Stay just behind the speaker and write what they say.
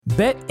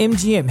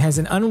BetMGM has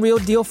an unreal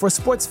deal for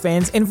sports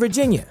fans in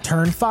Virginia.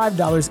 Turn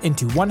 $5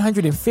 into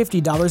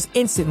 $150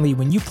 instantly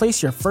when you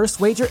place your first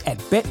wager at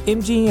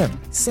BetMGM.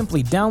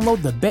 Simply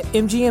download the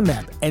BetMGM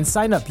app and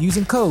sign up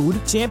using code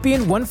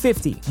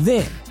Champion150.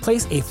 Then,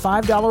 place a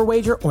 $5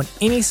 wager on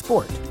any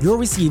sport. You'll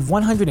receive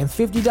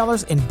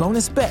 $150 in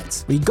bonus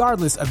bets,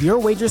 regardless of your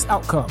wager's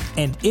outcome.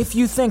 And if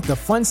you think the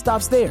fun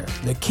stops there,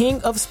 the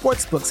King of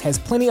Sportsbooks has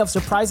plenty of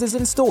surprises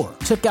in store.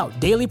 Check out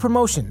daily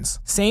promotions,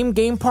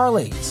 same-game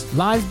parlays,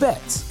 live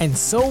bets, and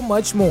so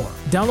much more.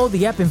 Download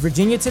the app in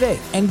Virginia today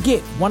and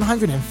get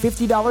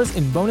 $150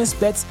 in bonus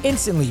bets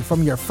instantly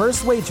from your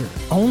first wager.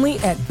 Only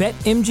at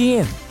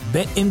BetMGM.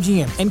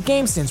 BetMGM and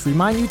GameSense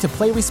remind you to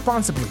play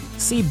responsibly.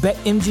 See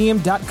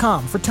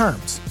BetMGM.com for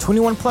terms.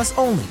 21 plus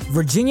only.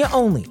 Virginia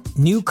only.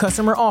 New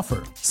customer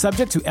offer.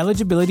 Subject to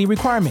eligibility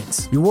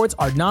requirements. Rewards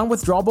are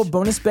non-withdrawable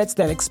bonus bets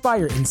that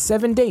expire in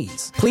 7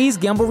 days. Please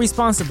gamble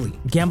responsibly.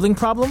 Gambling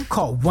problem?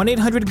 Call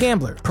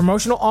 1-800-GAMBLER.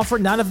 Promotional offer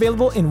not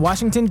available in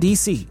Washington,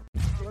 D.C.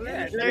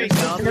 There you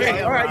go.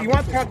 Okay, all right, you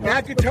want to talk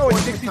Matthew Toe at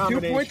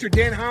 62 points or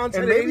Dan Hollins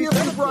at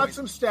 87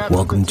 points?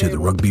 Welcome to the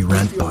Rugby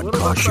Rant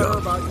podcast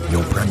show,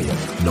 your premier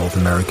North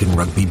American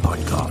rugby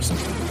podcast.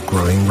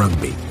 Growing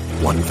rugby,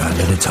 one fan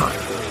at a time.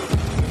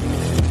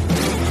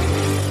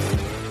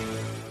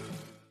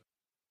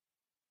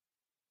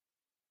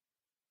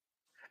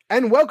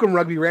 And welcome,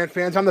 Rugby Rant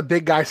fans. I'm the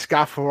big guy,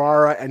 Scott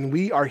Ferrara, and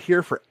we are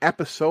here for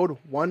episode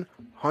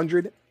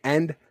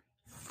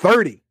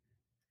 130.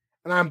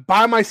 And I'm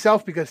by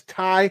myself because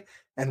Ty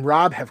and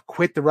Rob have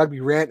quit the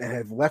Rugby Rant and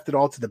have left it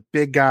all to the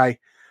big guy,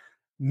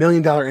 $1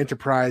 million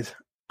enterprise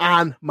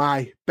on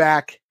my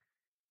back.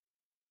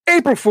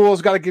 April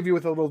Fool's, got to give you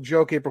with a little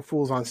joke. April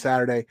Fool's on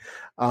Saturday.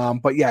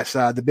 But yes,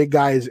 the big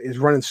guy is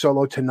running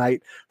solo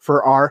tonight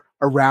for our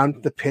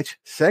Around the Pitch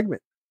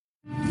segment.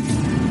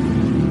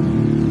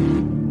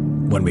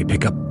 When we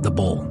pick up the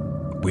ball,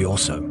 we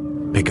also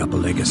pick up a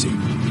legacy.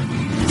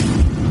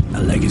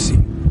 A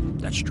legacy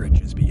that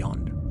stretches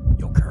beyond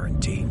your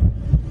current team.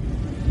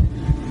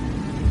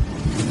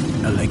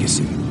 A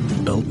legacy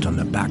built on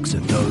the backs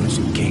of those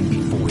who came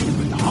before you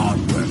with hard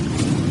work.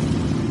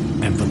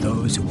 And for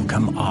those who will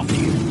come after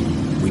you,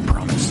 we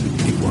promise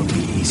it won't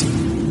be easy.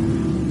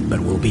 But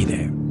we'll be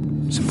there,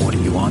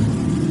 supporting you on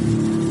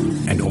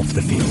and off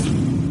the field.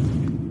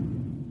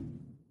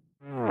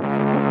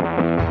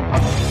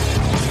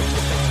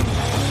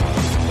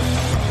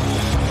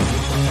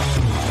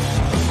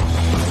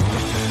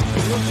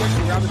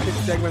 Around the Pitch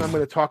segment, I'm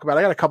going to talk about.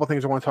 I got a couple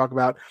things I want to talk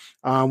about.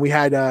 We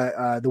had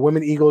the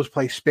women Eagles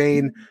play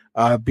Spain,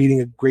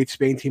 beating a great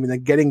Spain team, and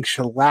then getting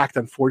shellacked,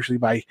 unfortunately,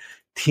 by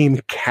Team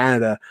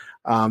Canada,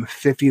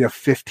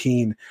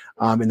 50-15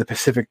 in the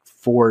Pacific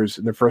Fours,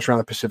 in the first round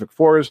of the Pacific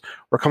Fours.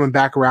 We're coming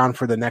back around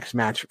for the next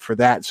match for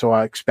that, so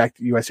I expect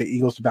USA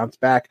Eagles to bounce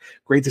back.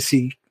 Great to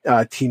see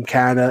Team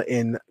Canada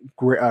in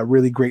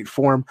really great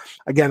form.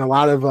 Again, a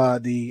lot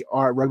of the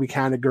Rugby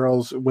Canada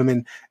girls,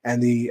 women,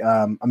 and the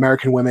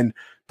American women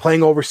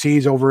playing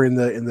overseas over in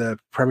the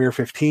Premier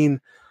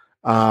 15.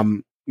 I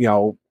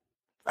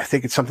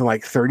think it's something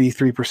like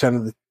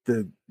 33% of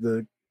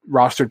the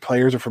rostered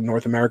players are from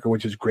North America,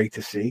 which is great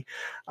to see.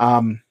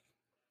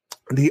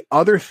 The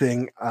other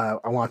thing I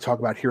want to talk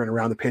about here and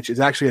Around the Pitch is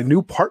actually a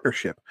new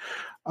partnership.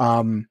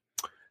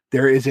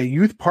 There is a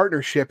youth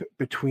partnership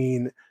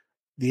between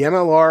the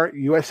MLR,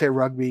 USA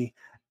Rugby,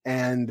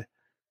 and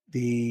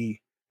the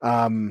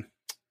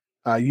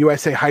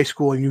USA High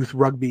School and Youth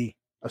Rugby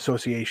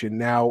Association.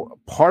 Now,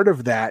 part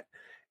of that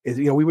is,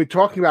 we were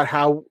talking about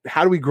how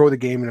do we grow the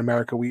game in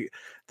America?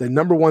 The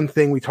number one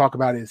thing we talk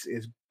about is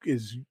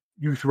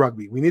youth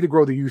rugby. We need to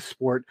grow the youth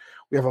sport.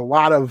 We have a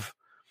lot of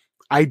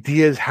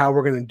ideas how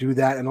we're going to do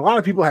that, and a lot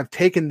of people have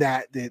taken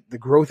the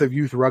growth of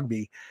youth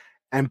rugby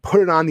and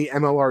put it on the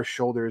MLR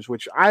shoulders,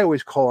 which I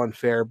always call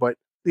unfair. But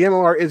the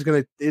MLR is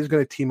going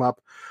to team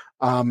up,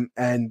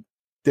 and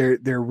they're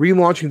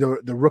relaunching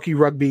the rookie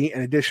rugby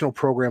and additional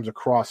programs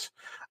across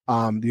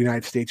the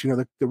United States.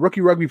 The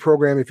rookie rugby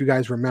program, if you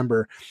guys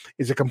remember,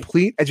 is a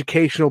complete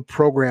educational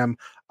program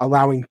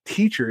allowing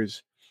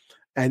teachers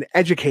and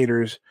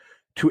educators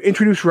to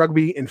introduce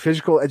rugby and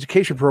physical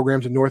education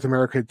programs in North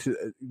America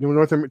to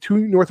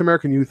North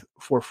American youth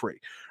for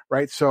free,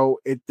 right? So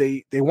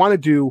they want to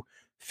do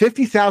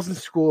 50,000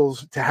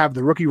 schools to have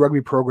the rookie rugby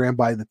program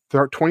by the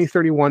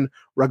 2031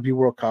 Rugby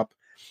World Cup,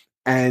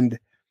 and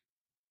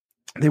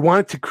they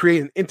wanted to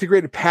create an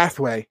integrated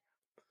pathway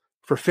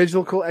for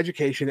physical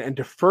education and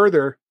to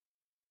further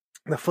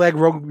the flag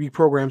rugby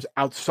programs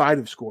outside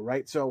of school,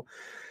 right? So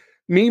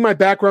my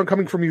background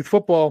coming from youth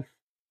football,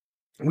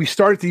 we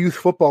start at the youth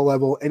football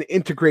level and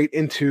integrate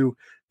into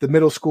the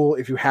middle school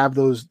if you have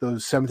those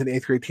 7th and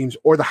 8th grade teams,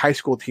 or the high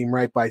school team,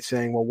 right? By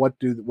saying, well, what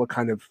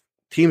kind of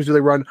teams do they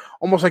run?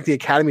 Almost like the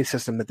academy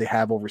system that they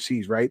have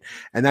overseas, right?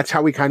 And that's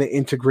how we kind of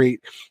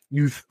integrate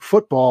youth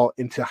football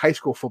into high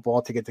school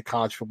football to get to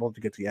college football, to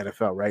get to the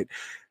NFL, right?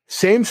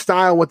 Same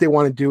style. What they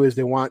want to do is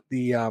they want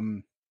the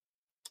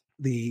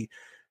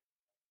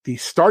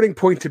starting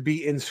point to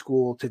be in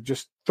school, to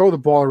just throw the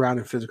ball around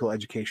in physical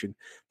education.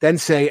 Then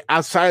say,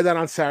 outside of that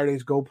on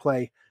Saturdays, go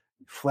play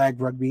flag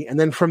rugby. And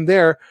then from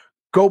there,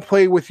 go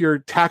play with your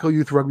tackle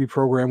youth rugby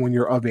program when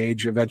you're of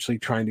age, eventually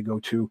trying to go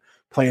to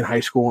play in high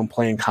school and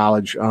play in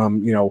college.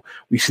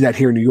 We see that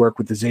here in New York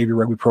with the Xavier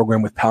rugby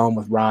program, with Pelham,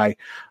 with Rye,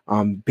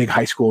 big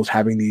high schools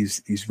having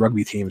these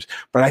rugby teams.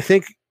 But I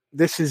think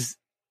this is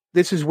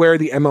where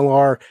the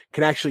MLR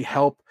can actually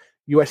help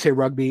USA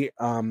Rugby.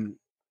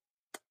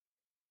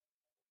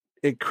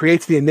 It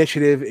creates the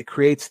initiative. It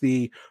creates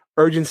the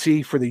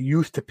urgency for the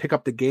youth to pick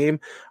up the game.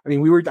 I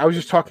mean, I was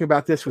just talking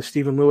about this with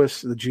Stephen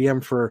Lewis, the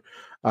GM for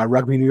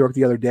Rugby New York,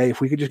 the other day.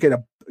 If we could just get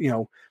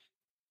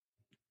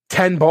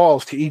 10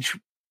 balls to each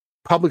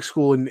public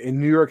school in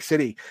New York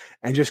City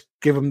and just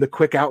give them the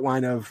quick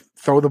outline of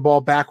throw the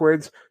ball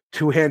backwards,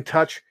 2-hand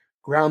touch,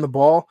 ground the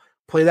ball,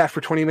 play that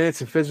for 20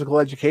 minutes in physical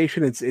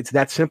education. It's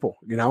that simple.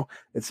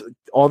 It's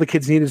all the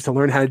kids need is to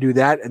learn how to do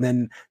that. And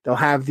then they'll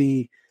have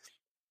the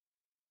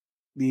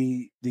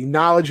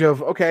knowledge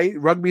of, okay,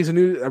 rugby's a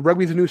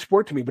new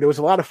sport to me, but it was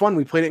a lot of fun.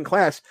 We played it in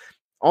class.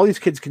 All these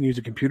kids can use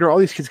a computer. All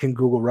these kids can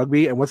Google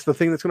rugby. And what's the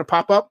thing that's going to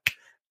pop up?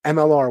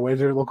 MLR. Where's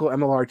their local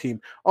MLR team?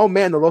 Oh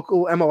man, the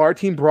local MLR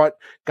team brought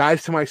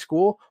guys to my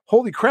school.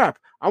 Holy crap.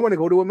 I want to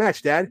go to a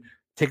match, Dad.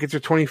 Tickets are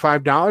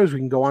 $25. We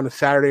can go on a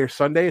Saturday or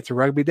Sunday. It's a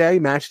rugby day,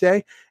 match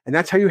day. And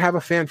that's how you have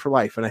a fan for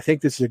life. And I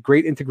think this is a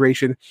great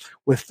integration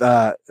with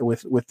the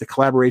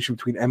collaboration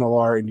between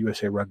MLR and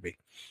USA Rugby.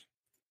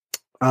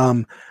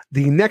 The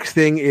next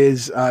thing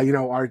is,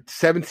 our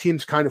 7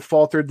 teams kind of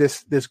faltered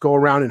this go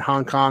around in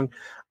Hong Kong.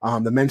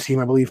 The men's team,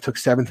 I believe, took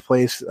 7th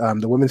place.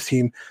 The women's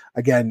team,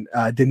 again,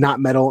 did not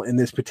medal in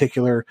this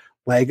particular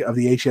leg of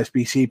the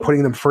HSBC,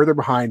 putting them further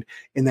behind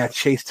in that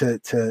chase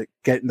to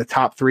get in the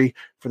top 3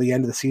 for the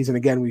end of the season.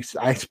 Again,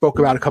 I spoke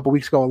about a couple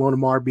weeks ago, Alona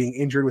Mar being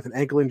injured with an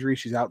ankle injury.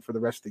 She's out for the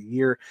rest of the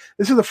year.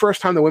 This is the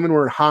first time the women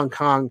were in Hong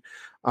Kong.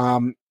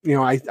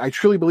 I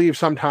truly believe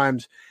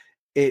sometimes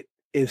it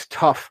is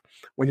tough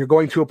when you're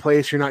going to a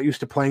place you're not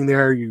used to playing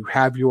there. You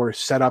have your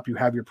setup, you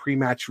have your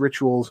pre-match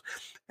rituals,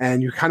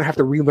 and you kind of have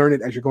to relearn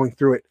it as you're going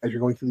through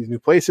these new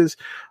places.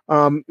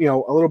 A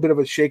little bit of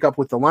a shakeup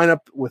with the lineup,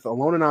 with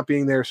Alona not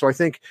being there. So I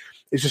think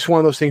it's just one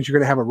of those things. You're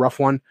going to have a rough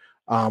one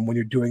when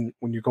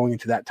you're going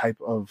into that type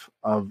of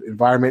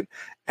environment,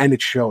 and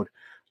it showed.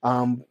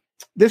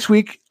 This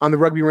week on the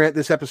Rugby Rant,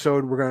 this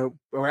episode,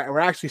 we're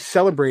actually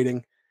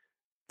celebrating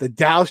the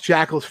Dallas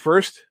Jackals'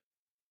 first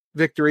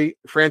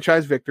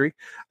franchise victory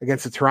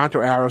against the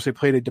Toronto Arrows. They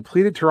played a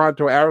depleted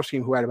Toronto Arrows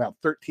team who had about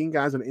 13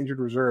 guys on injured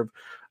reserve.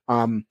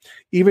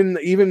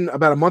 Even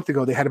about a month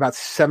ago, they had about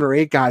 7 or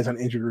 8 guys on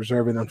injured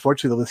reserve, and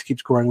unfortunately, the list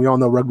keeps growing. We all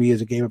know rugby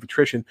is a game of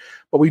attrition,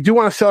 but we do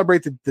want to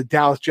celebrate the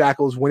Dallas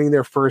Jackals winning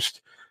their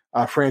first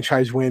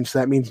franchise win. So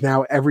that means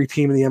now every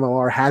team in the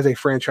MLR has a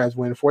franchise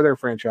win for their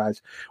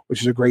franchise,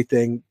 which is a great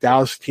thing.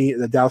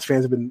 The Dallas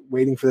fans have been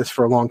waiting for this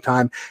for a long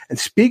time. And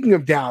speaking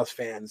of Dallas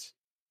fans,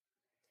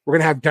 we're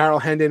going to have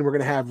Daryl Hendon. We're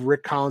going to have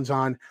Rick Collins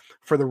on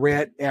for the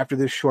rant after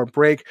this short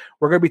break.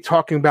 We're going to be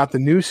talking about the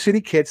new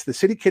City Kits,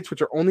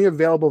 which are only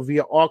available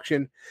via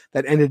auction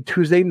that ended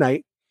Tuesday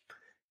night.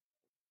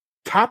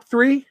 Top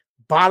 3,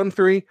 bottom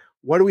 3.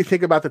 What do we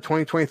think about the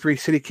 2023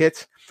 City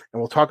Kits? And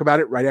we'll talk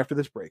about it right after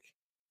this break.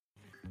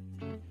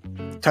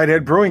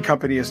 Tighthead Brewing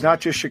Company is not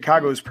just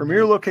Chicago's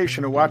premier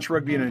location to watch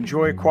rugby and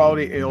enjoy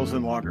quality ales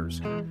and lagers.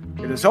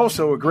 It is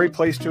also a great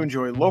place to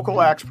enjoy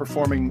local acts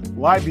performing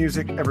live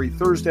music every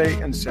Thursday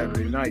and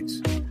Saturday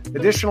nights.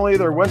 Additionally,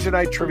 their Wednesday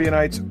night trivia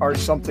nights are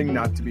something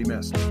not to be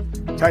missed.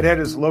 Tighthead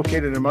is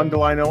located in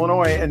Mundelein,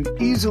 Illinois, and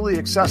easily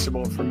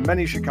accessible for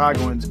many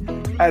Chicagoans,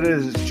 as it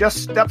is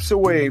just steps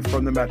away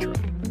from the metro.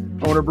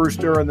 Owner Bruce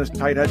Durr and the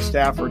Tighthead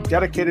staff are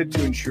dedicated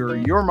to ensure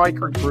your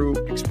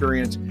microbrew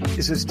experience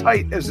is as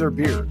tight as their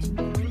beers.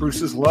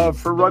 Bruce's love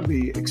for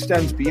rugby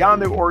extends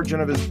beyond the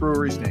origin of his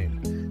brewery's name.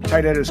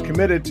 Tighthead is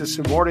committed to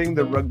supporting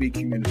the rugby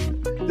community.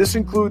 This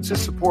includes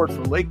his support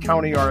for Lake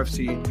County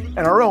RFC and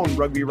our own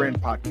Rugby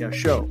Rant podcast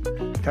show.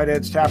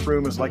 Tighthead's tap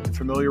room is like the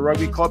familiar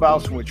rugby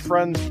clubhouse in which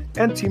friends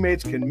and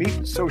teammates can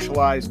meet,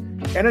 socialize,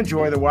 and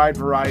enjoy the wide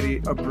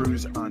variety of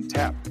brews on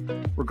tap.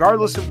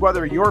 Regardless of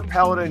whether your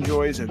palate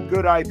enjoys a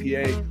good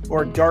IPA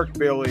or a dark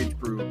barrel-aged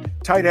brew,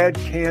 Tighthead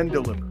can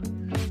deliver.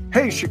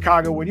 Hey,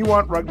 Chicago, when you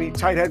want rugby,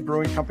 Tighthead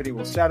Brewing Company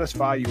will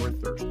satisfy your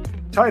thirst.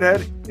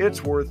 Tighthead,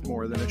 it's worth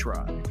more than a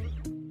try.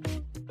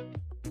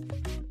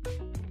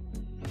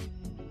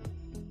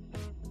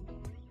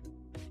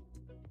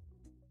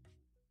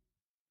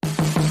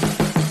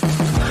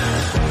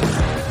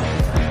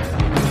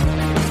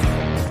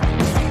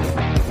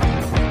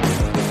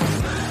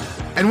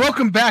 And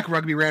welcome back,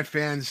 Rugby Rant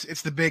fans.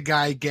 It's the big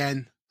guy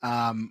again.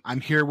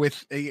 I'm here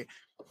with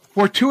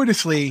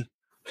fortuitously,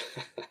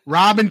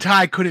 Rob and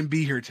Ty couldn't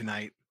be here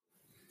tonight,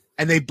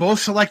 and they both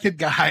selected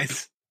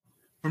guys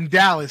from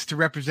Dallas to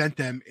represent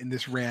them in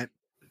this rant.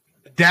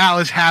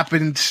 Dallas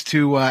happens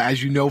to,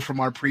 as you know from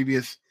our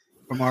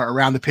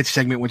Around the Pitch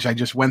segment, which I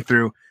just went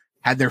through,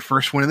 had their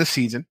first win of the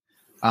season.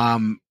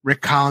 Rick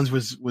Collins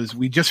was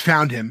we just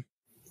found him.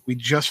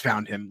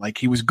 Like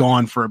he was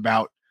gone for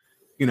about,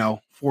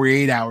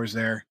 48 hours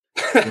there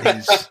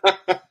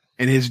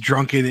in his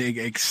drunken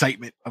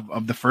excitement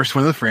of the first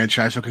one of the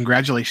franchise. So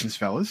congratulations,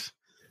 fellas.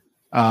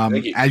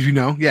 Thank you. As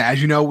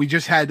you know, we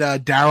just had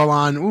Daryl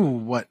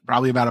on,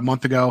 probably about a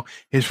month ago,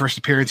 his first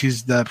appearance.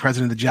 He's the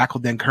president of the Jackal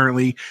Den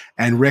currently.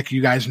 And Rick,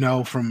 you guys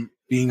know from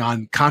being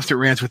on Constant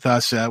Rants with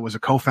us, was a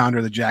co-founder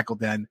of the Jackal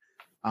Den.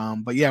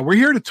 But yeah, we're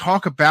here to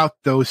talk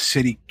about those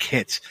city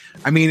kits.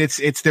 I mean,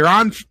 they're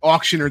on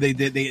auction, or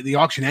the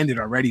auction ended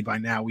already by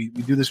now. We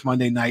do this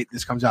Monday night.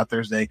 This comes out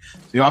Thursday.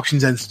 The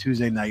auction ends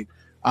Tuesday night.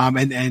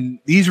 And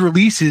these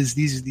releases,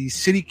 these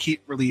city kit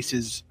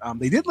releases,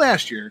 they did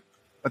last year,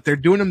 but they're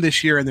doing them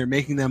this year, and they're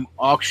making them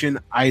auction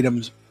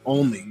items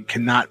only. You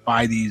cannot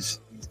buy these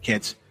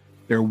kits.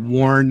 They're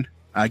worn,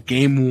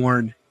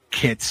 game-worn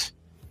kits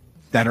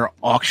that are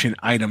auction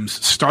items.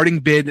 Starting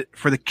bid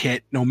for the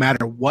kit, no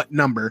matter what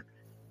number,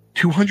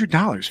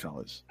 $200,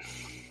 fellas.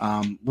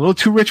 A little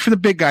too rich for the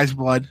big guy's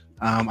blood.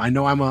 I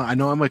know I'm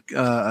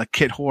a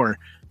kit whore,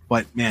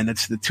 but man,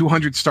 that's the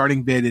 200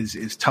 starting bid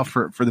is tough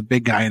for the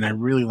big guy, and I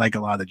really like a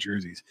lot of the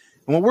jerseys.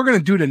 And what we're going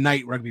to do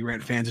tonight, Rugby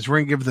Rant fans, is we're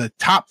going to give the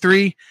top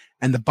 3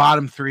 and the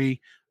bottom 3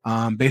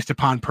 based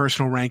upon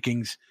personal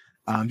rankings.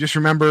 Just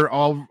remember,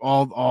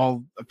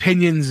 all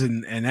opinions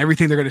and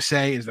everything they're going to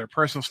say is their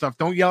personal stuff.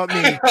 Don't yell at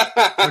me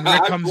when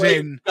Rick comes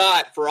in.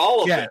 Not for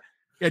all of it.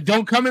 Yeah,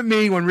 don't come at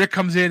me when Rick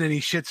comes in and he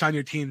shits on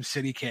your team's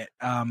city kit.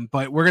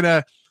 But we're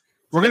gonna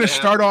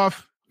start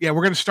off. Yeah,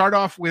 we're gonna start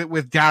off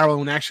with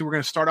Daryl, and actually we're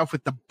gonna start off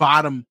with the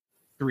bottom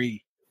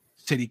 3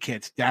 city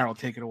kits. Daryl,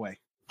 take it away.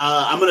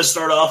 I'm going to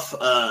start off.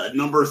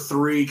 Number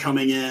 3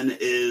 coming in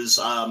is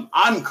I'm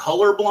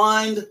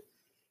colorblind,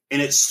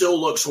 and it still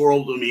looks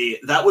horrible to me.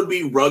 That would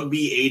be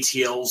Rugby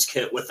ATL's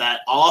kit with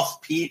that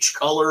off peach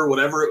color,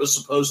 whatever it was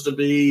supposed to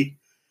be.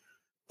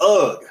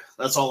 Ugh,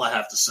 that's all I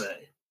have to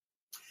say.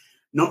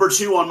 Number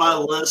 2 on my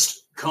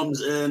list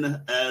comes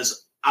in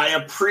as I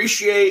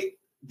appreciate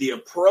the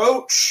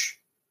approach,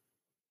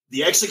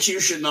 the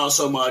execution not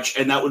so much,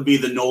 and that would be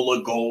the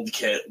NOLA Gold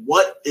kit.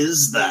 What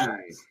is that?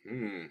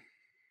 Mm-hmm.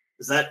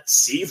 Is that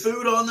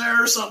seafood on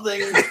there or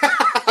something?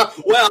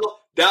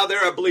 Well, down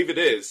there, I believe it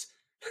is.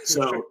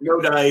 So,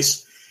 no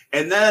dice.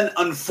 And then,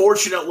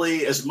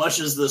 unfortunately, as much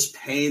as this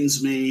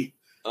pains me,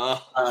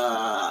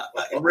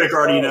 Rick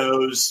already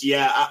knows.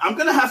 Yeah, I'm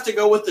going to have to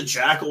go with the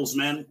Jackals,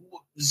 man.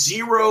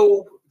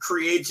 Zero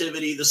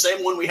creativity. The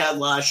same one we had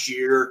last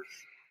year.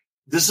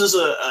 This is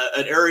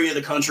an area of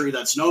the country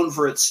that's known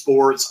for its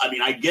sports. I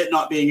mean, I get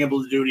not being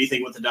able to do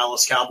anything with the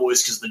Dallas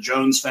Cowboys because the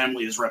Jones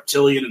family is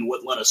reptilian and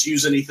wouldn't let us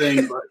use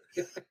anything. But,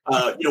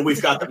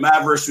 we've got the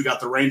Mavericks, we got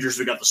the Rangers,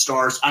 we got the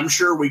Stars. I'm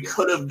sure we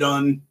could have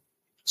done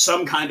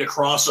some kind of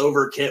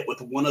crossover kit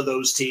with one of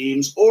those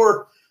teams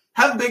or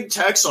have big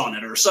text on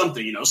it or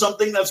something,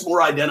 something that's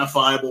more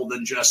identifiable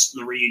than just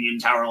the Reunion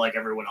Tower like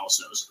everyone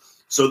else knows.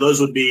 So those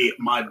would be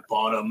my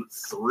bottom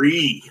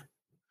 3.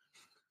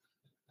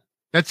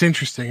 That's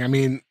interesting. I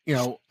mean,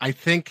 I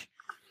think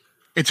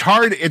it's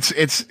hard.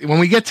 It's when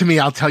we get to me,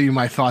 I'll tell you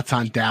my thoughts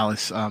on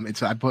Dallas. I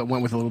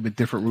went with a little bit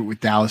different route with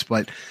Dallas,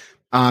 but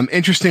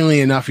interestingly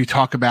enough, you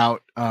talk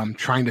about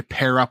trying to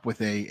pair up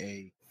with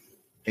a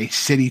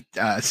team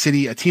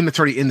that's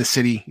already in the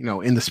city,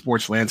 in the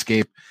sports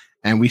landscape.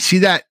 And we see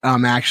that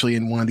actually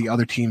in one of the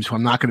other teams who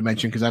I'm not going to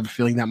mention because I have a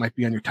feeling that might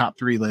be on your top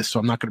 3 list. So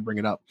I'm not going to bring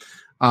it up.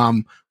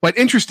 But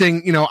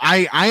interesting,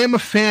 I am a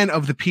fan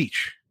of the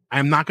peach.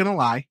 I'm not going to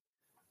lie.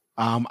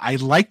 I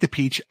like the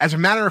peach. As a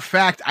matter of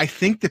fact, I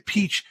think the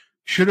peach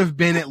should have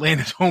been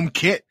Atlanta's home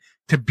kit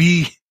to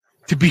be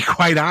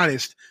quite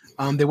honest.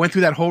 They went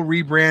through that whole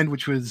rebrand,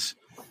 which was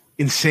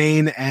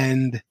insane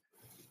and,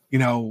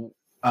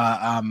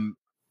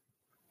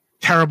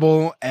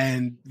 terrible.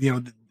 And,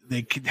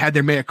 they had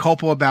their mea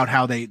culpa about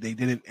how they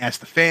didn't ask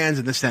the fans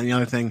and this, that, and the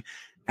other thing.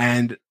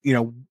 And,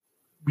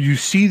 you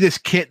see this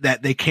kit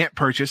that they can't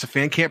purchase, a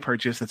fan can't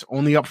purchase, that's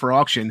only up for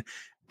auction.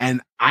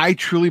 And I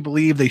truly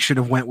believe they should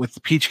have went with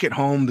the peach kit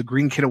home, the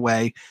green kit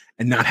away,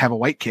 and not have a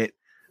white kit.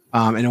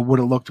 And it would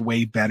have looked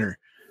way better.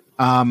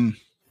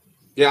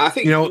 Yeah, I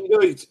think,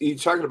 you're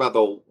talking about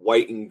the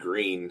white and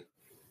green.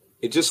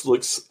 It just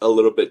looks a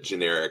little bit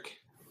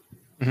generic.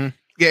 Mm-hmm.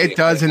 Yeah, it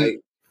does.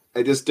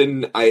 I just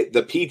didn't,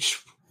 the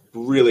peach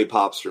really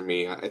pops for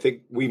me. I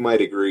think we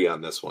might agree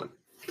on this one.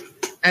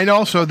 And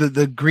also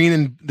the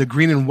green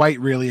and white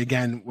really,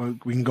 again,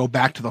 we can go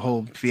back to the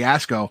whole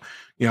fiasco,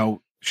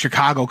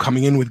 Chicago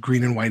coming in with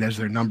green and white as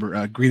their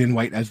number, green and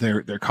white as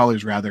their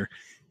colors rather.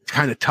 It's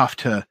kind of tough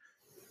to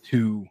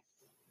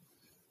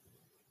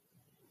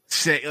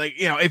say, like,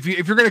 if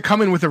you're going to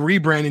come in with a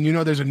rebrand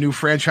and there's a new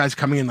franchise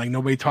coming in, like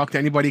nobody talked to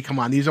anybody. Come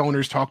on, these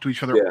owners talk to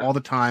each other all the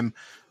time.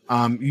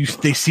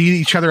 They see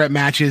each other at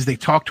matches. They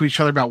talk to each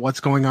other about what's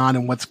going on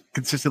and what's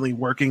consistently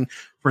working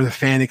for the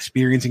fan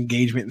experience,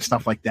 engagement, and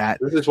stuff like that.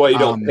 This is why you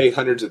don't pay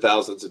hundreds of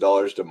thousands of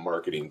dollars to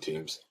marketing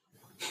teams.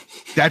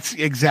 That's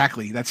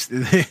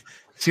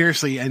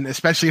seriously, and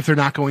especially if they're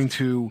not going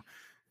to,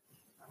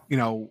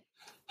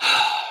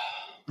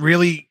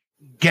 really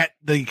get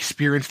the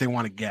experience they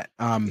want to get.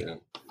 Yeah,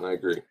 I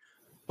agree.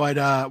 But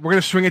we're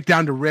going to swing it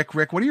down to Rick.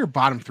 Rick, what are your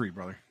bottom 3,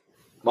 brother?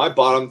 My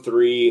bottom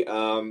three,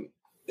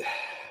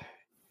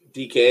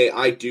 DK,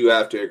 I do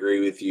have to agree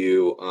with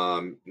you.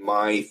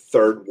 My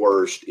third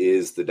worst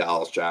is the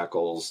Dallas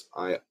Jackals.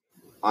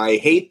 I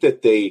hate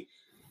that they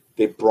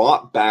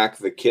brought back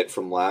the kit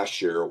from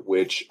last year,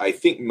 which I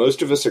think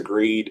most of us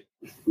agreed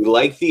we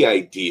like the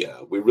idea.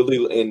 We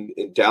really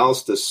in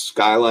Dallas, the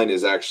skyline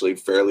is actually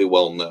fairly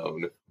well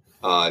known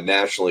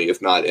nationally,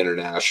 if not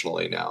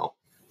internationally now.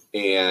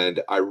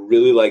 And I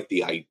really like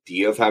the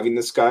idea of having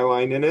the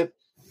skyline in it,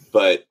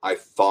 but I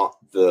thought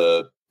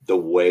the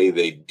way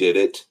they did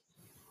it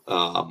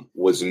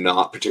was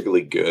not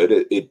particularly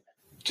good.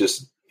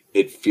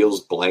 It feels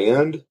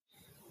bland.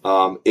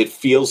 It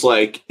feels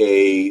like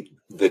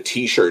the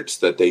T-shirts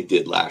that they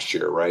did last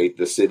year, right?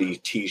 The city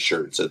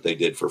T-shirts that they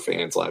did for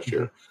fans last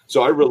year.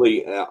 So I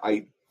really,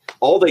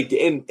 all they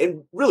did,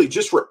 and really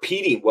just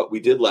repeating what we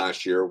did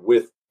last year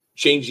with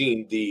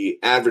changing the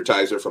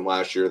advertiser from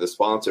last year, the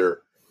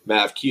sponsor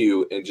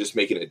MavQ, and just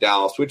making it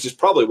Dallas, which is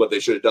probably what they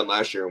should have done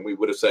last year. And we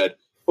would have said,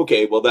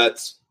 okay, well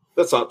that's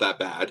not that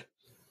bad.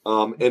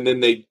 And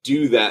then they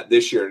do that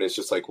this year, and it's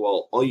just like,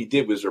 well, all you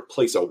did was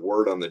replace a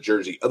word on the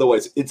jersey.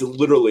 Otherwise, it's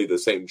literally the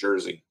same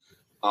jersey,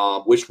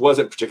 which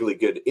wasn't particularly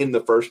good in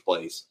the first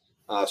place.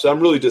 So I'm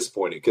really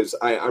disappointed because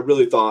I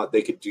really thought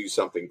they could do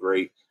something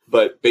great.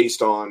 But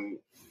based on,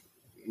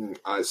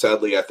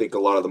 sadly, I think a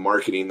lot of the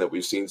marketing that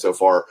we've seen so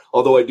far,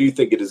 although I do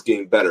think it is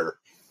getting better,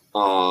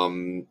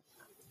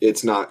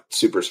 it's not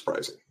super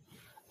surprising.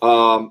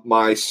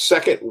 My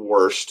second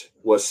worst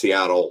was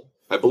Seattle.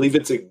 I believe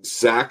it's an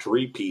exact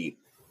repeat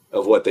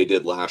of what they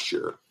did last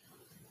year.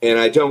 And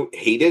I don't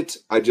hate it.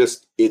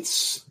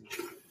 It's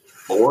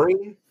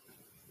boring.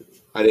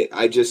 I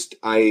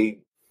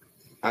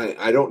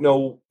don't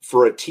know,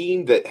 for a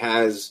team that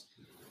has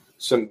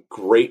some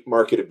great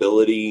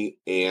marketability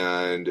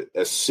and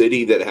a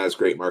city that has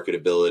great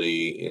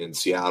marketability in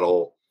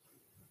Seattle,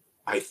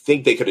 I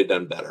think they could have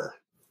done better.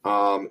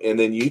 And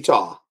then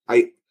Utah,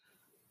 I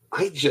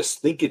just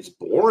think it's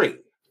boring.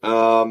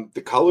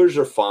 The colors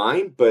are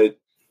fine, but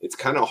it's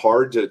kind of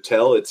hard to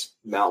tell. It's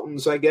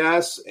mountains, I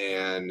guess,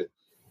 and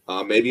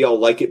maybe I'll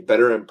like it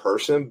better in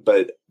person.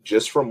 But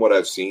just from what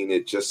I've seen,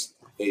 it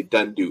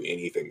doesn't do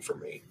anything for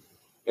me.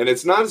 And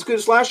it's not as good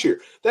as last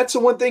year. That's the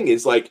one thing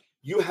is, like,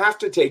 you have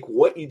to take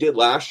what you did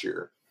last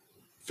year,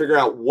 figure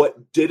out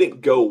what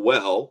didn't go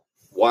well,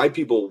 why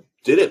people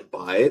didn't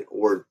buy it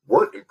or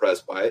weren't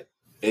impressed by it,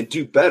 and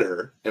do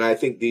better. And I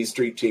think these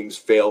three teams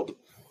failed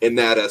in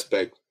that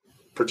aspect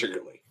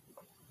particularly.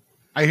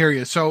 I hear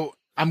you. So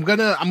I'm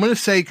gonna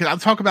say, because I'll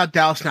talk about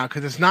Dallas now,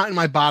 because it's not in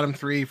my bottom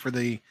three for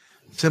the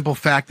simple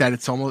fact that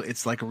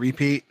it's like a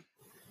repeat.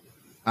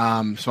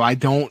 So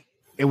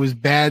it was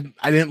bad.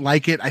 I didn't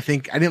like it. I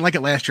didn't like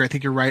it last year. I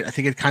think you're right. I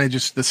think it kind of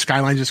just, the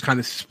skyline just kind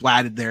of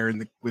splatted there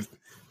with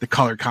the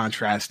color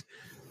contrast,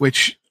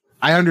 which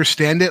I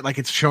understand it. Like,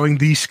 it's showing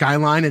the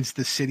skyline, it's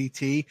the city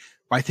T,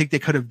 but I think they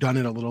could have done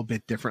it a little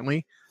bit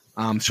differently.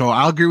 So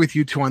I'll agree with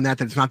you two on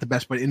that it's not the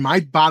best, but in my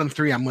bottom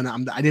three,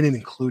 I didn't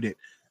include it.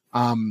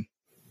 I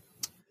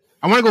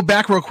want to go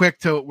back real quick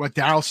to what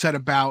Daryl said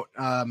about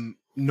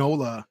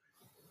NOLA.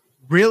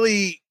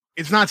 Really,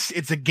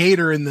 it's a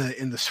gator in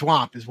the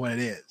swamp is what it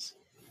is.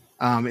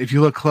 If you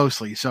look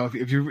closely. So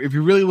if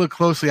you really look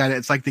closely at it,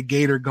 it's like the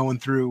gator going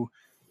through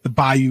the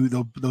bayou,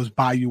 those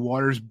bayou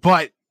waters.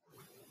 But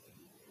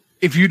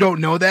if you don't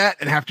know that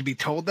and have to be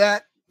told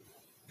that,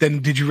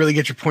 then did you really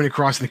get your point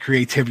across in the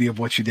creativity of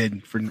what you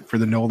did for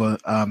the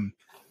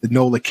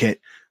NOLA kit?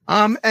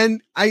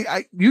 And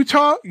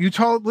Utah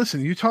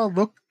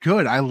looked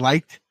good. I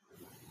liked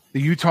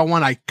the Utah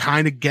one. I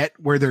kind of get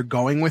where they're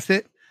going with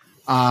it.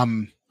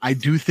 I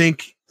do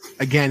think,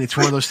 again, it's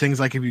one of those things,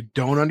 like, if you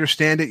don't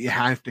understand it, you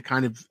have to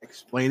kind of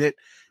explain it.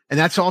 And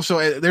that's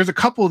also, there's a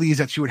couple of these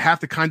that you would have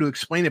to kind of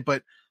explain it,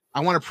 but I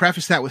want to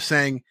preface that with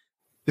saying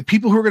the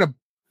people who are going to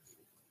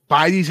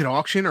buy these at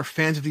auction are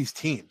fans of these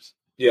teams.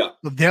 Yeah.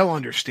 They'll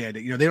understand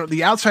it.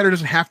 The outsider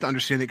doesn't have to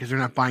understand it because they're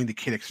not buying the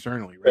kit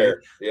externally. Right.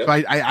 Yeah. So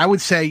I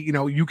would say,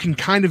 you can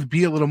kind of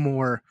be a little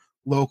more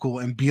local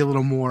and be a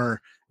little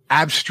more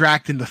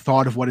abstract in the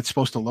thought of what it's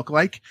supposed to look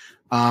like.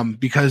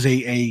 Because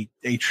a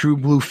true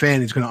blue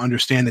fan is going to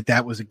understand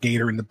that was a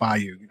gator in the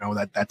bayou,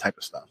 that type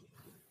of stuff.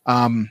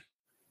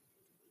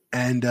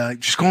 And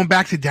just going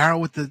back to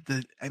Daryl with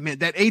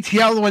that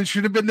ATL one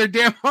should have been their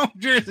damn home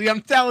jersey.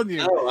 I'm telling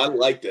you. Oh, I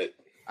liked it.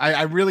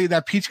 I really,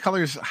 that peach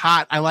color is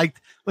hot.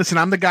 Listen,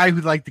 I'm the guy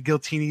who liked the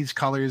Giltini's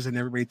colors, and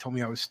everybody told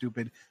me I was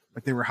stupid,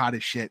 but they were hot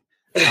as shit.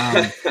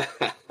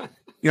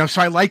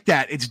 So I like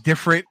that. It's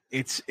different.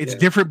 It's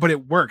different, but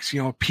it works.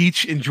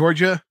 Peach in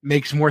Georgia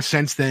makes more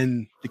sense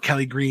than the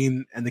Kelly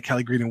green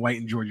and white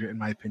in Georgia, in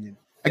my opinion.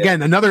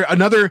 Again,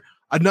 another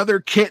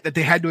kit that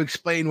they had to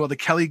explain. Well, the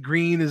Kelly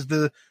green is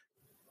the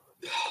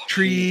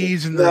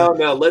trees and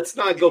no. Let's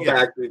not go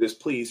back through this,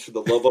 please, for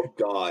the love of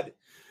God.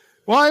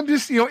 Well, I'm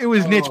just, it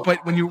was niche,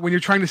 but when you're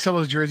trying to sell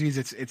those jerseys,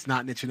 it's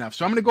not niche enough.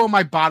 So I'm going to go with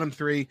my bottom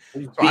three.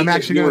 So I'm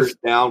actually going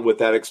down with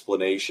that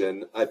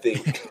explanation. I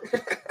think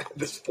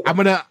I'm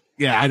going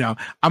Yeah, I know.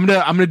 I'm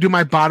gonna do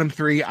my bottom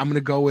three. I'm gonna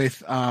go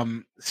with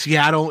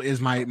Seattle is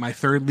my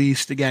third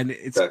least. Again,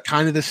 it's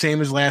kind of the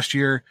same as last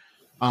year.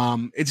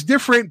 It's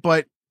different,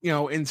 but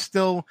and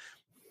still,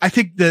 I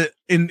think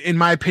in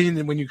my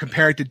opinion, when you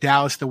compare it to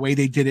Dallas, the way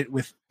they did it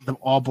with the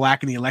all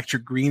black and the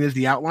electric green as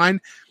the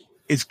outline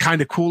is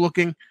kind of cool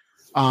looking.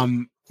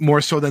 More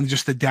so than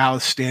just the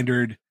Dallas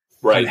standard,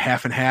 right,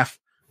 half and half.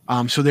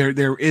 So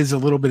there is a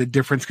little bit of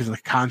difference because the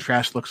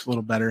contrast looks a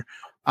little better.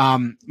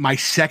 My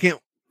second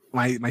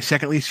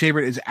least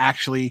favorite is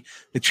actually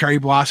the cherry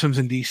blossoms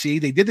in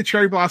DC. They did the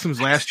cherry blossoms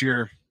last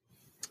year.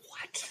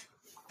 What?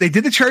 They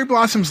did the cherry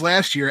blossoms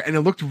last year, and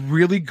it looked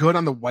really good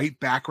on the white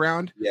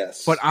background.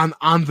 Yes. But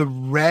on the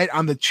red,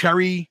 on the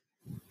cherry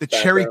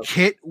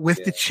kit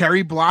with the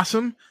cherry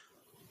blossom,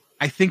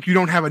 I think you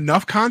don't have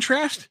enough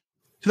contrast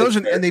to those,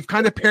 and they've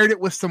kind of paired it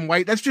with some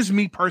white. That's just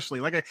me personally.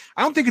 Like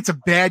I don't think it's a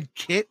bad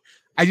kit.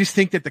 I just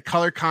think that the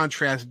color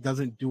contrast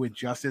doesn't do it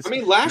justice. I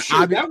mean, last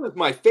year that was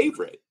my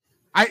favorite.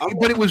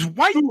 But it was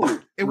white.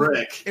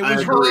 Rick, it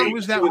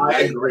was that white. I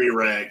agree,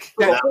 Rick.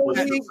 That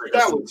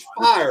was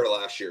fire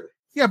last year.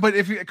 Yeah, but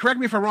correct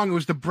me if I'm wrong, it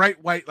was the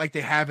bright white like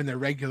they have in their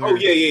regular. Oh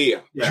yeah.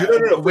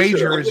 No, away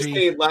sure.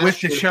 jersey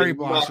with the cherry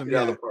blossom.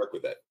 Yeah. The park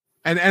with it.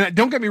 And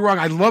don't get me wrong,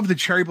 I love the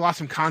cherry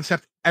blossom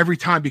concept every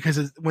time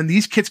because when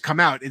these kits come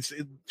out,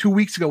 2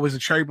 weeks ago was the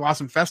cherry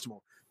blossom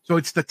festival, so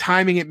it's the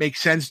timing. It makes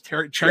sense.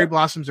 Cherry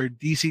blossoms are a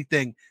DC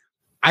thing.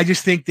 I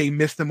just think they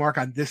missed the mark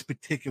on this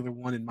particular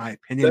one, in my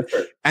opinion.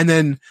 Right. And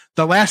then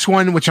the last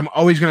one, which I'm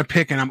always going to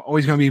pick, and I'm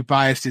always going to be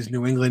biased, is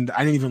New England.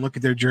 I didn't even look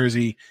at their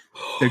jersey.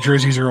 Their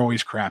jerseys are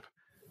always crap.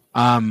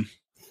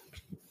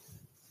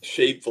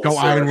 Shameful. Go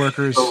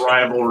Ironworkers. The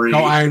rivalry.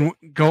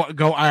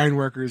 Go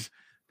Ironworkers.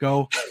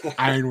 Go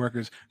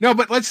Ironworkers. No,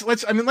 but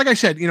let's. I mean, like I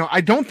said,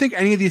 I don't think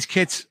any of these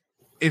kits.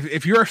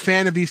 If you're a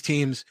fan of these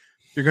teams,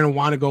 you're going to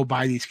want to go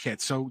buy these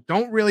kits. So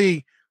don't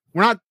really.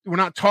 We're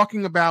not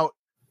talking about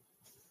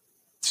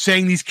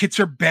saying these kits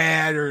are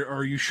bad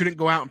or you shouldn't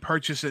go out and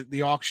purchase at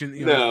the auction.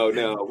 No.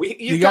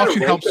 The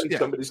auction helps.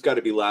 Somebody's got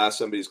to be last.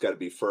 Somebody's got to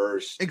be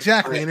first.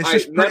 Exactly, and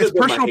it's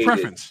personal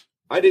preference.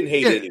 I didn't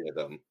hate any of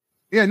them.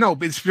 Yeah, no,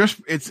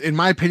 it's in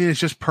my opinion, it's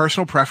just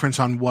personal preference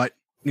on what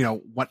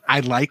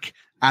I like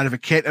out of a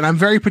kit, and I'm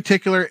very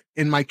particular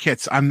in my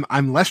kits.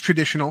 I'm less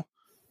traditional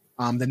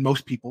than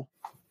most people.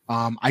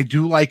 I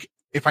do like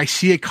if I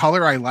see a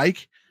color I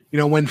like.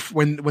 When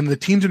the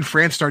teams in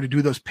France started to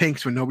do those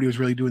pinks, when nobody was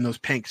really doing those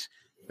pinks,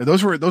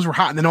 those were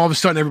hot, and then all of a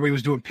sudden everybody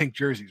was doing pink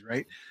jerseys,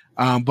 right?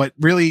 But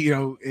really,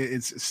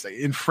 it's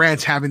in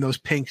France having those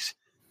pinks,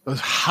 those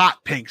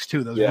hot pinks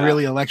too, those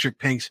really electric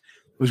pinks,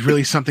 was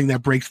really something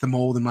that breaks the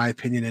mold, in my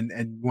opinion.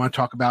 And you want to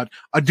talk about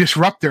a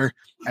disruptor,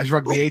 as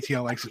Rugby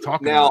ATL likes to talk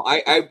about.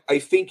 Now, I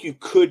think you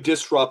could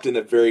disrupt in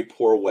a very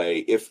poor way.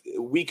 If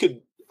we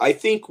could, I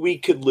think we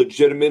could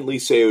legitimately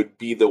say it would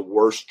be the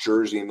worst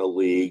jersey in the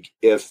league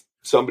if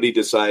somebody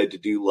decided to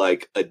do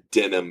like a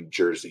denim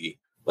jersey,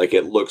 like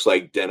it looks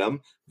like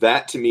denim.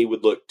 That to me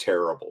would look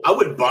terrible. I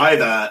would buy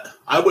that.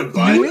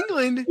 New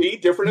England. See,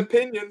 different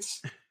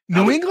opinions.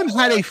 New England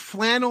had a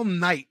flannel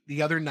night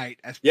the other night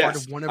as part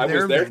of one of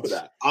their events. For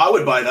that. I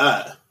would buy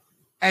that.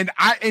 And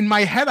in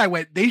my head, I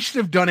went, they should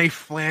have done a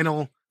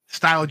flannel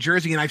style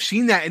jersey. And I've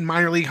seen that in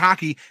minor league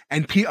hockey.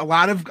 And a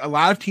lot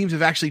of teams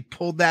have actually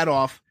pulled that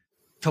off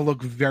to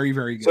look very,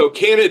 very good. So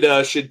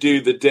Canada should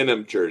do the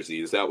denim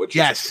jersey. Is that what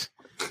you're saying?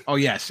 Oh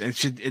yes.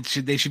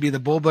 They should be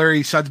the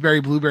Bullberry, Sudbury,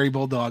 Blueberry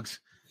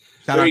Bulldogs.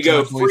 Shout there you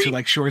go. Free,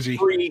 like Shorzy.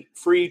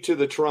 Free to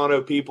the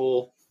Toronto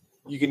people.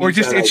 You can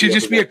it should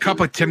just be a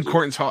cup of Tim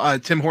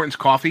Hortons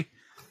coffee.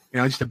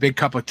 Just a big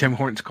cup of Tim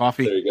Hortons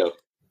coffee. There you go.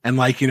 And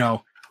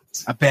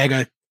a bag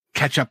of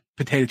ketchup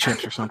potato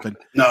chips or something.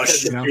 No,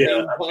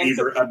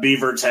 a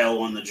beaver tail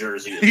on the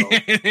jersey.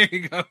 There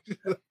you go.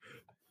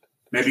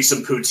 Maybe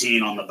some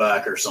poutine on the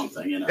back or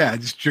something. Yeah,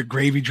 just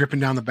gravy dripping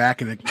down the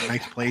back in a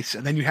nice place,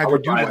 and then you have your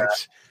dude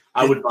wipes.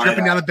 I would buy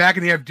dripping down the back,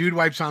 and you have dude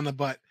wipes on the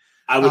butt.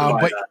 I would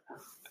buy that.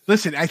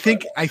 Listen, I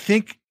think.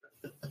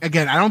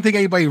 Again, I don't think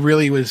anybody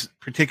really was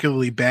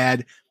particularly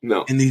bad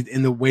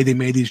in the way they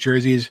made these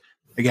jerseys.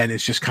 Again,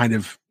 it's just kind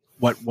of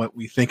what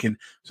we thinking.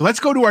 So let's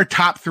go to our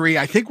top three.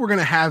 I think we're going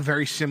to have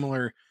very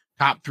similar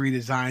top three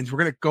designs. We're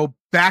going to go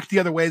back the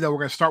other way, though. We're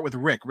going to start with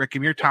Rick. Rick,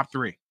 give me your top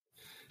three.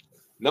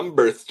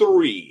 Number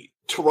 3,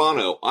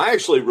 Toronto. I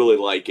actually really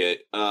like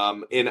it.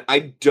 And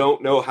I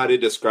don't know how to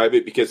describe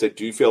it because I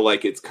do feel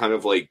like it's kind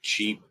of like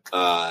cheap.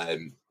 What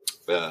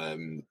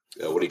do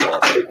you call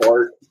it?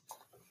 Art.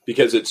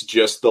 Because it's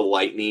just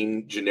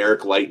the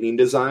generic lightning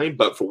design,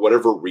 but for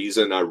whatever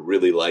reason, I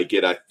really like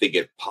it. I think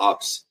it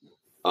pops.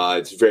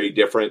 It's very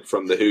different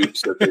from the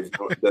hoops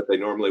that they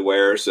normally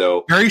wear.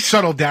 So very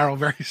subtle, Daryl.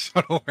 Very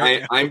subtle.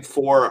 I'm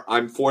for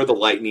the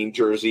lightning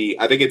jersey.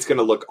 I think it's going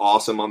to look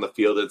awesome on the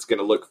field. It's going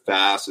to look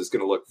fast. It's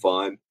going to look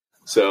fun.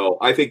 So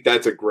I think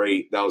that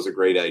was a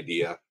great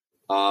idea.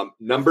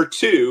 Number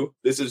 2,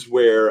 this is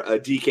where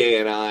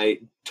DK and I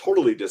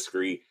totally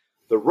disagree.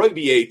 The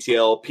Rugby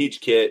ATL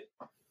Peach Kit.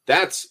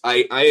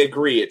 I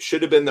agree. It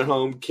should have been their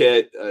home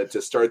kit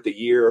to start the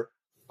year.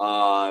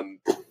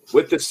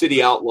 With the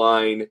city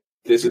outline,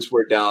 this is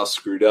where Dallas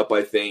screwed up,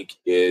 I think,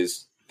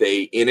 is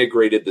they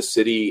integrated the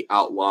city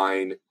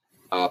outline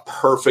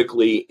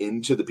perfectly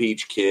into the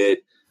peach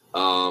kit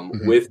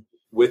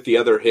with the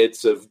other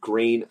hits of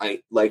green.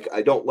 I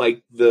don't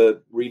like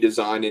the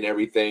redesign and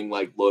everything.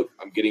 Like, look,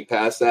 I'm getting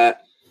past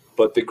that,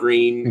 but the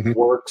green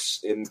works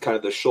in kind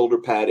of the shoulder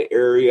pad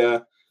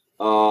area.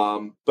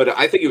 But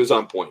I think it was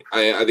on point.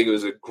 I think it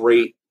was a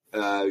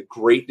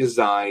great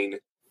design,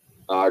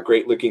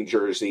 great looking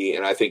jersey,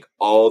 and I think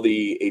all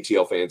the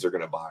ATL fans are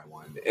going to buy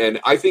one. And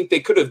I think they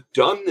could have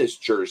done this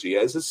jersey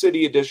as a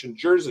city edition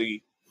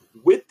jersey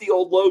with the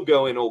old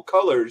logo and old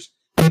colors,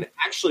 and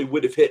actually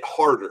would have hit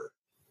harder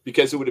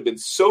because it would have been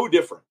so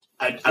different.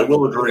 I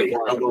will agree.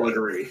 I will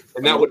agree.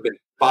 And that would have been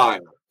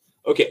fire.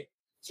 Okay,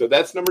 so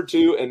that's number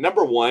 2. And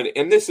number 1,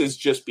 and this is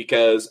just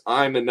because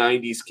I'm a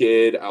 90s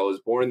kid. I was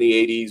born in the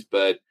 80s,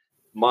 but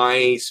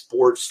my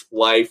sports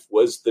life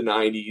was the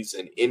 90s,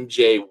 and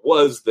MJ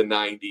was the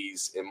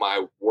 90s in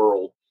my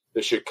world.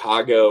 The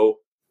Chicago,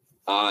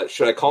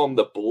 should I call them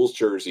the Bulls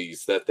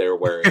jerseys that they're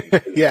wearing?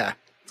 Yeah.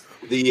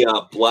 The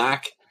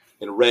black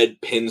and red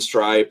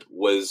pinstripe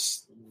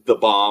was the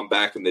bomb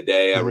back in the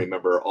day. I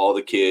remember all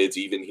the kids,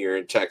 even here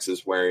in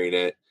Texas, wearing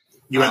it.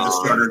 You had the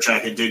starter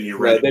jacket, didn't you?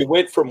 Right. They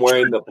went from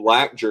wearing the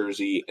black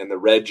jersey and the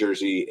red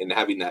jersey and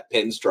having that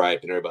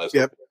pinstripe, and everybody's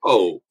like,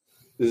 oh,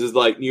 this is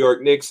like New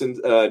York Knicks and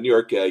New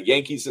York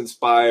Yankees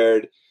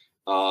inspired.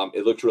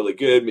 It looked really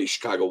good. Maybe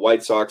Chicago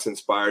White Sox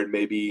inspired,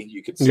 maybe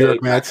you could say. New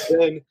York Mets.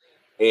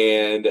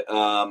 And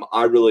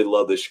I really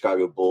love the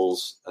Chicago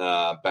Bulls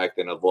back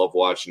then. I loved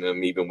watching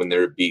them, even when they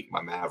were beating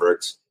my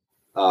Mavericks,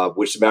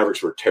 which the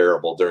Mavericks were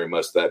terrible during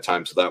most of that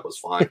time, so that was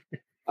fine.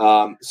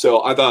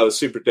 So I thought it was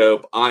super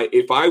dope.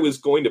 If I was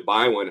going to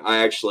buy one,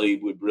 I actually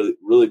would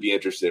really be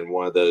interested in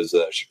one of those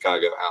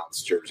Chicago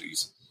Hounds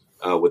jerseys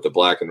with the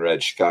black and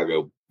red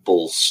Chicago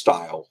Bulls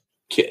style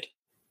kit.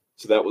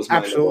 So that was my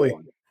absolutely.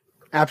 number 1.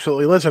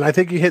 Absolutely. Listen, I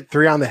think you hit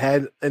 3 on the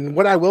head. And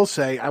what I will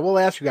say, I will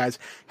ask you guys,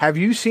 have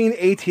you seen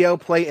ATL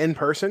play in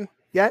person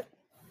yet?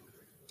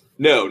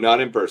 No, not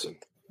in person.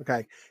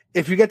 Okay.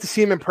 If you get to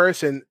see them in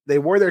person, they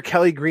wore their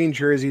Kelly Green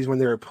jerseys when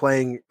they were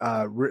playing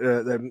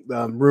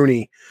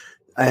Rooney.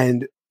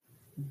 And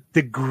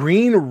the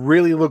green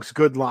really looks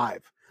good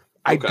live.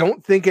 I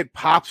don't think it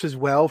pops as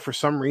well for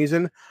some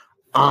reason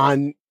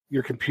on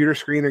your computer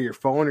screen or your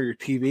phone or your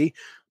TV.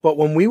 But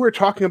when we were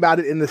talking about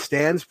it in the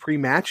stands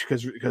pre-match,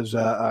 because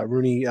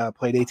Rooney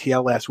played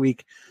ATL last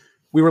week,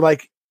 we were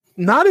like,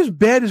 not as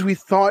bad as we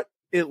thought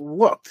it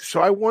looked.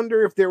 So I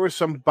wonder if there was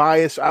some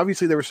bias.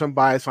 Obviously, there was some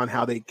bias on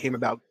how they came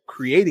about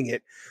creating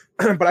it.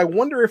 But I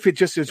wonder if it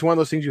just is one of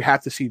those things you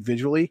have to see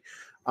visually.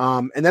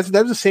 And that was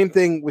the same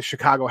thing with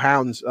Chicago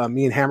Hounds.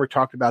 Me and Hammer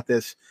talked about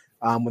this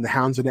when the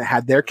Hounds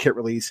had their kit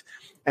release.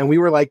 And we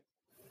were like,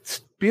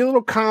 be a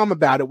little calm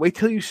about it. Wait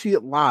till you see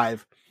it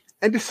live.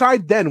 And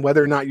decide then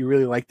whether or not you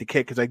really like the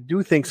kit, because I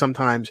do think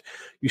sometimes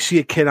you see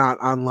a kit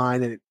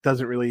online and it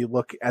doesn't really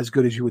look as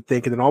good as you would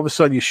think, and then all of a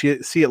sudden you see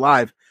it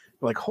live,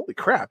 you're like, holy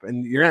crap,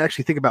 and you're going to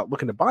actually think about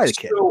looking to buy the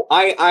kit. So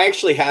I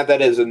actually had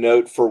that as a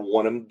note for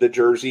one of the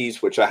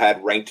jerseys, which I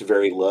had ranked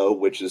very low,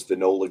 which is the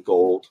NOLA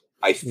Gold.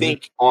 I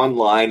think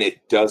online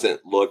it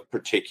doesn't look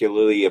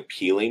particularly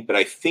appealing, but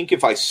I think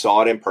if I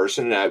saw it in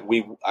person,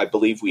 and I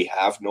believe we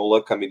have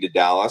NOLA coming to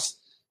Dallas,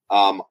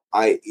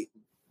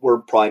 we're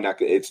probably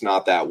not. It's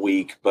not that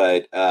weak,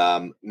 but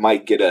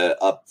might get a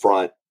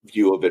upfront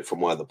view of it from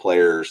one of the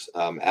players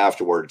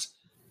afterwards.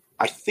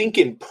 I think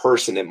in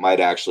person it might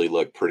actually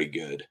look pretty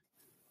good.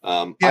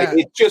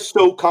 It's just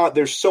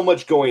there's so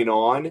much going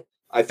on.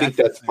 I think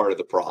that's part of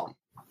the problem.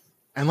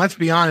 And let's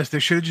be honest, there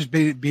should have just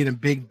been a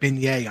big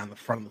beignet on the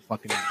front of the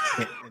fucking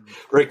kit.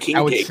 Or a king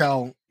cake.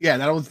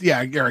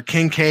 Or a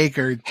king cake,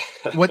 or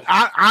what?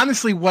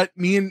 Honestly, what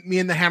me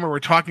and the Hammer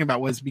were talking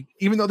about was,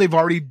 even though they've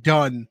already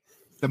done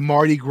the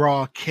Mardi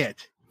Gras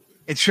kit,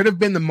 it should have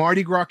been the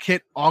Mardi Gras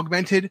kit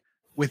augmented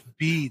with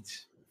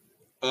beads.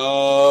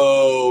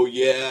 Oh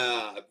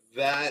yeah,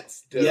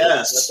 that's dope.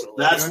 Yes, definitely.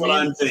 that's what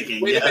I'm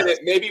thinking. Wait a minute,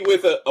 maybe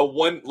with a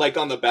one, like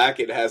on the back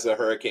it has a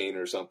hurricane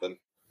or something.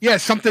 Yeah,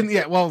 something.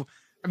 Yeah, well,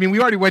 I mean,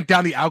 we already went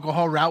down the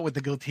alcohol route with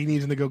the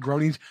Giltinis and the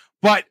Gilgronis,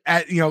 but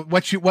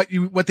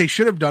what they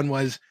should have done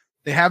was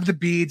they have the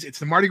beads. It's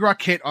the Mardi Gras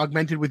kit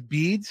augmented with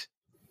beads,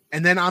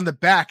 and then on the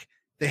back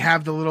they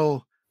have the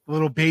little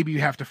baby you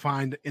have to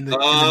find in the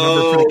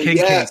number for the king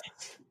cake.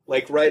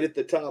 Like right at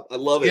the top. I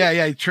love it. Yeah.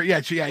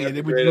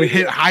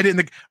 We hide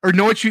it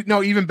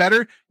even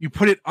better, you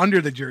put it under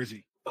the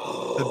jersey.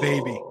 The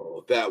baby.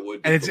 That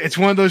would. And it's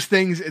one of those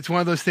things. It's one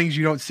of those things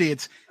you don't see.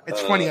 It's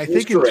funny. I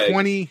think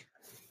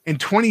in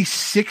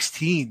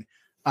 2016,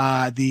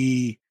 I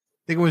think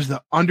it was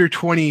the under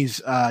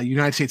 20s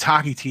United States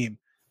hockey team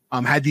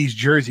had these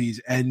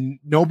jerseys, and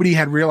nobody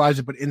had realized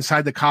it, but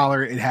inside the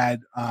collar it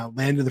had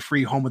 "Land of the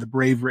Free, Home of the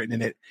Brave" written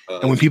in it.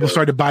 And when people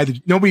started to buy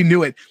nobody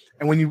knew it.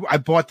 And when I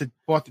bought the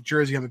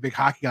jersey, I'm a big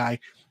hockey guy,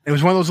 it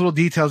was one of those little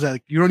details that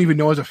like, you don't even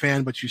know as a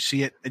fan, but you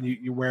see it and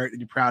you wear it and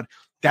you're proud.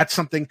 That's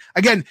something,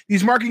 again,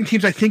 these marketing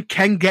teams, I think,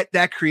 can get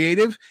that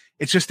creative.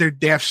 It's just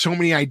they have so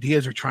many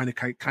ideas they're trying to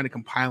kind of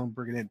compile and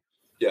bring it in.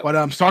 Yeah.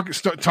 But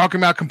talking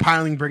about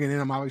compiling, bringing in,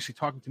 I'm obviously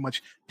talking too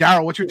much.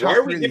 Daryl, what's your top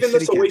three? Why are we giving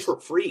this away for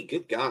free?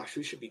 Good gosh,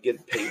 we should be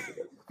getting paid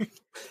for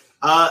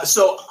it.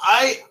 So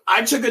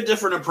I took a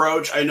different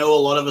approach. I know a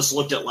lot of us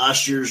looked at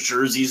last year's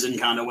jerseys and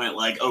kind of went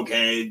like,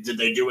 okay, did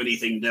they do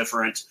anything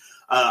different?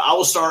 I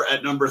will start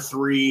at number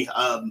 3.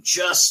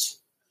 Just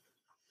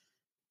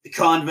the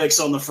convicts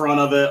on the front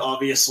of it.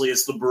 Obviously,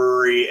 it's the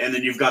brewery, and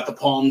then you've got the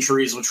palm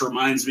trees, which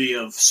reminds me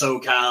of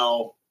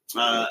SoCal.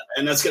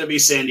 And that's going to be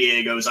San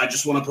Diego's. I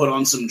just want to put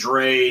on some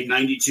Dre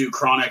 92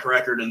 Chronic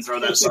record and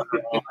throw that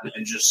sucker on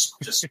and just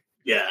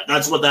yeah,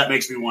 that's what that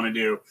makes me want to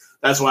do.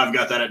 That's why I've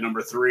got that at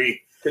number 3.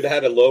 Could have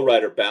had a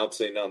lowrider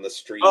bouncing on the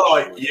street.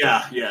 Oh,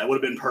 yeah, it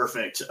would have been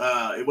perfect.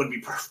 It would be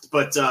perfect.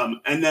 But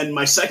and then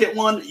my second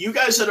one, you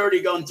guys had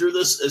already gone through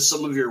this as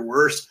some of your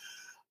worst.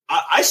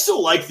 I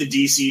still like the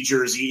DC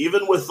jersey,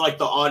 even with like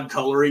the odd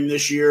coloring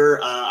this year.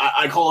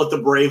 I call it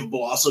the Brave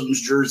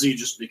Blossoms jersey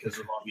just because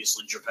of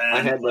obviously Japan.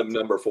 I had them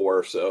number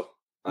 4, so.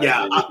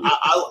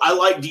 I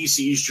like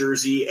DC's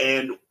jersey,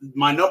 and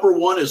my number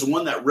 1 is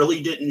one that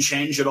really didn't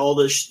change at all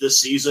this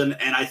season.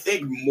 And I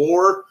think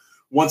more,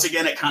 once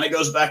again, it kind of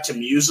goes back to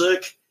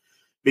music,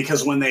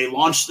 because when they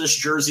launched this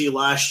jersey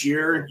last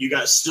year, you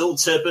got Still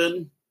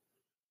Tippin'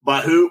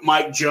 by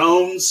Mike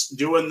Jones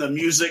doing the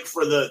music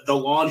for the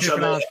launch of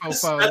it.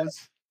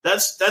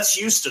 That's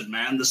Houston,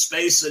 man. The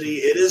Space City.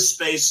 It is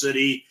Space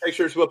City.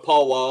 Pictures with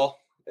Paul Wall.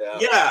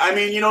 Yeah, I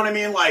mean, you know what I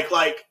mean? Like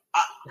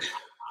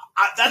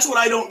that's what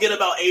I don't get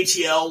about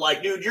ATL.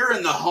 Like, dude, you're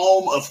in the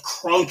home of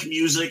crunk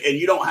music and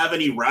you don't have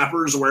any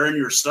rappers wearing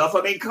your stuff.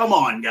 I mean, come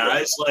on,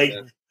 guys. Like,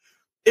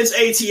 it's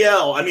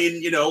ATL. I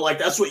mean, you know, like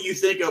that's what you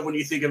think of when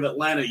you think of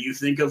Atlanta. You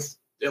think of,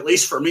 at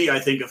least for me, I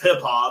think of hip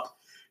hop.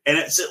 And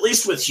it's at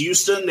least with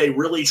Houston, they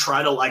really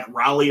try to like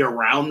rally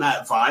around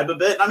that vibe a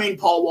bit. I mean,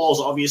 Paul Wall is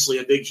obviously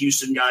a big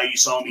Houston guy. You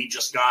saw him; he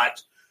just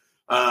got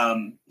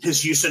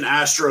his Houston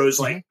Astros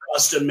like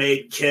custom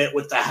made kit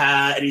with the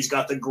hat, and he's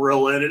got the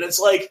grill in. And it's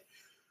like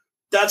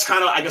that's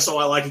kind of, I guess, how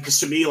I like it, because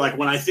to me, like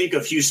when I think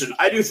of Houston,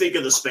 I do think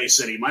of the Space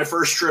City. My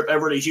first trip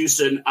ever to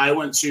Houston, I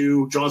went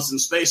to Johnson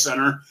Space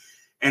Center.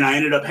 And I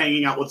ended up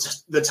hanging out with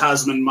the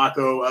Tasman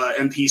Mako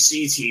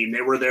MPC team.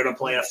 They were there to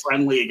play a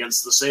friendly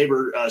against the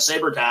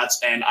Sabercats,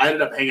 and I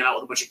ended up hanging out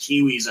with a bunch of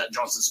Kiwis at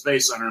Johnson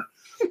Space Center.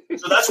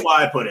 So that's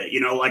why I put it. You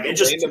know, like it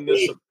just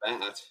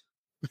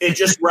it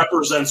just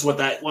represents what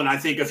that. When I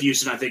think of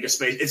Houston, I think of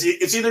space.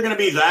 It's either going to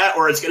be that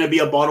or it's going to be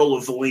a bottle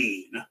of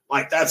lean.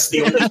 Like that's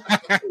the only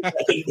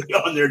thing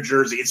on their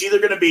jersey. It's either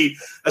going to be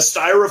a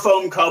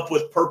styrofoam cup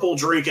with purple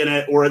drink in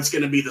it, or it's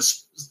going to be the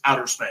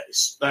outer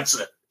space. That's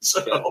it.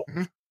 So.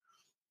 Yeah.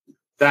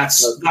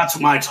 That's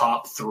my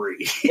top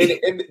 3.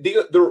 and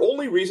the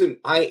only reason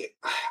I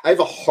have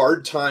a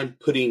hard time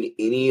putting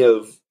any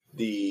of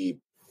the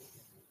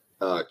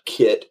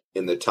kit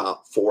in the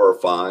top 4 or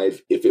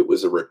 5 if it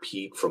was a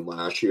repeat from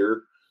last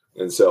year.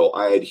 And so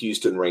I had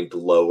Houston ranked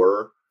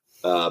lower,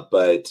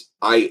 but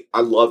I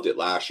loved it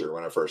last year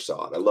when I first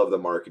saw it. I love the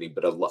marketing,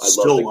 but I love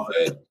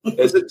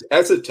it.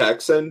 As a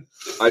Texan,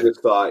 I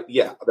just thought,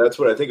 yeah, that's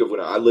what I think of when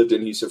I lived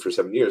in Houston for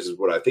 7 years is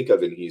what I think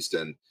of in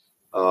Houston.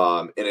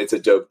 And it's a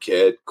dope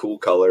kit, cool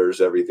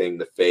colors, everything,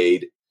 the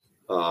fade,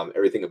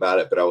 everything about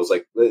it. But I was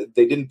like, they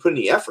didn't put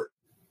any effort.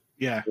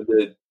 Yeah.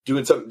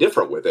 Doing something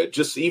different with it.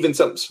 Just even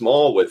something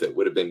small with it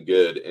would have been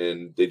good.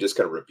 And they just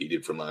kind of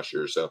repeated from last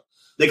year. So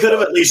they could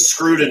have at least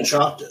screwed and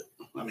chopped it.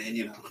 I mean,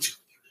 you know.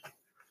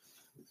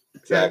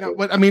 Exactly. Yeah,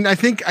 but I mean, I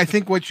think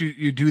what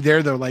you do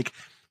there though, like,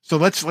 so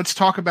let's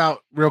talk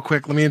about real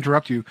quick. Let me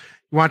interrupt you.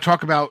 You want to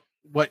talk about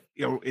what,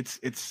 you know, it's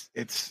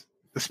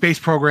the space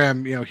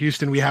program, you know,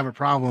 Houston, we have a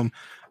problem,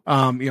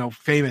 you know,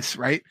 famous,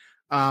 right?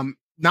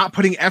 Not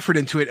putting effort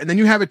into it. And then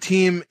you have a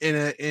team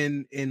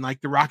in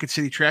like the Rocket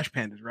City Trash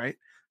Pandas, right?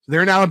 So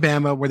they're in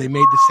Alabama where they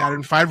made the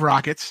Saturn V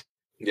rockets.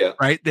 Yeah.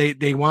 Right.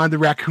 They wanted the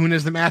raccoon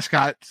as the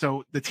mascot.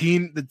 So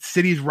the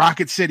city's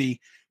Rocket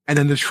City, and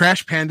then the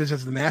Trash Pandas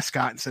as the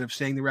mascot instead of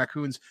saying the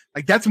raccoons.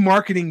 Like that's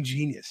marketing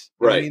genius.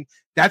 Right. I mean,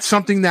 that's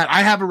something that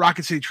I have a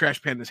Rocket City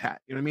Trash Pandas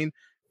hat. You know what I mean?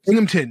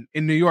 Binghamton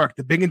in New York,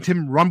 the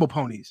Binghamton Rumble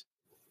Ponies.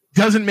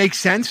 Doesn't make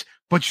sense,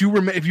 but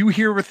if you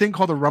hear of a thing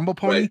called a Rumble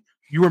Pony, right,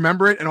 you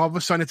remember it, and all of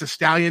a sudden it's a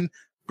stallion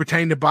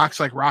pretending to box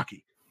like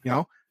Rocky, you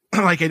know,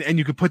 like, and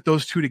you could put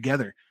those two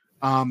together.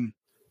 I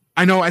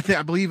know, I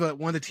believe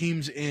one of the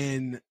teams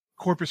in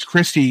Corpus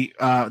Christi,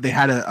 they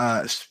had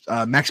a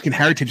Mexican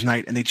Heritage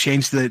Night, and they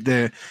changed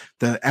the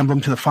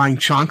emblem to the flying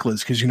chanclas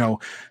because, you know,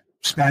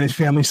 Spanish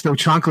families throw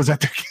chanclas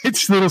at their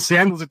kids, little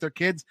sandals at their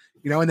kids,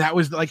 you know, and that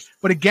was like,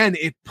 but again,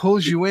 it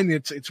pulls you in.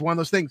 It's one of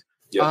those things.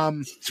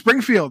 Yep.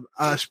 Springfield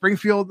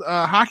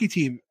hockey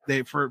team.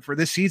 They for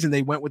this season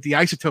they went with the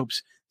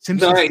Isotopes.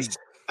 Simpsons nice. Team.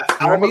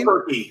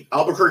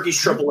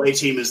 Albuquerque's AAA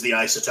team is the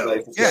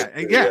Isotopes. Yeah.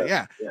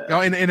 You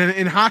know,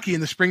 in hockey,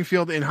 in the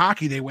Springfield in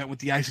hockey, they went with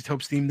the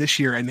Isotopes theme this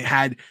year, and they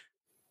had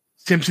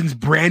Simpsons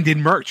branded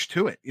merch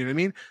to it. You know what I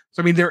mean?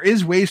 So I mean, there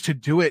is ways to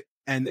do it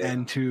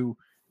and to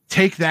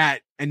take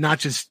that and not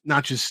just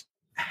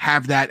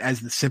have that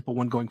as the simple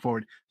one going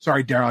forward.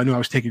 Sorry, Daryl, I knew I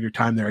was taking your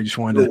time there. I just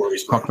wanted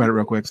to talk about it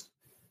real quick.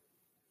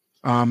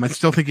 I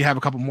still think you have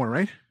a couple more,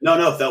 right?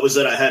 No, that was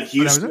it. I had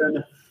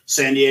Houston,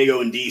 San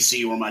Diego, and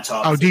DC were my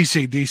top. Oh,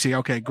 DC.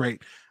 Okay,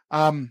 great.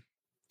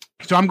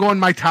 So I'm going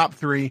my top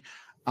three.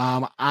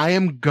 I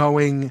am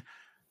going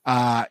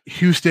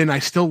Houston. I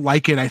still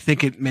like it. I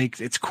think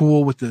it's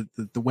cool with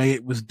the way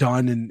it was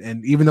done,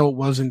 and even though it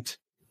was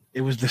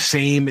the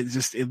same.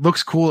 It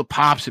looks cool. It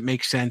pops. It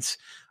makes sense.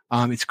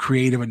 It's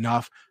creative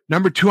enough.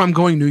 Number two, I'm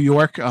going New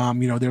York.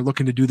 They're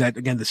looking to do that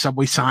again. The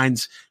subway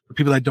signs for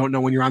people that don't know,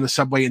 when you're on the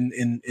subway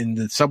in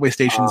the subway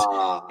stations,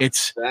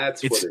 it's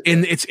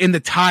in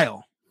the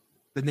tile.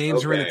 The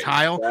names are in the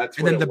tile,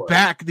 and then the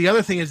back. The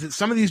other thing is that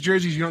some of these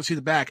jerseys you don't see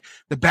the back.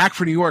 The back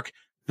for New York,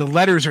 the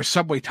letters are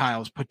subway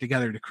tiles put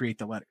together to create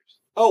the letters.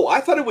 Oh, I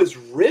thought it was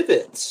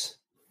rivets.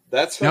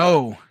 That's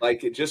no,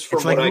 like it just from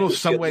it's like what little I could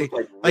subway,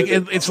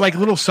 it's like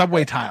little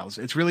subway tiles.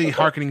 It's really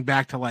harkening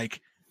back to like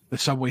the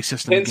subway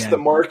system. Hence the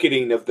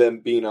marketing of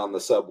them being on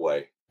the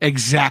subway.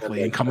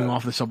 Exactly, and coming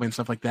off the subway and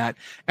stuff like that.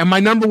 And my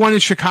number one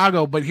is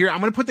Chicago, but here I'm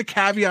going to put the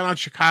caveat on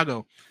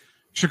Chicago.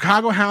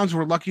 Chicago Hounds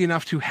were lucky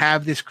enough to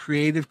have this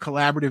creative,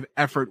 collaborative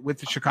effort with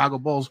the Chicago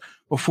Bulls.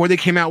 Before they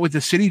came out with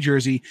the city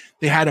jersey,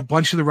 they had a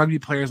bunch of the rugby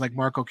players like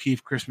Mark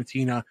O'Keefe, Chris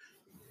Mattina,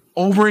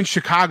 over in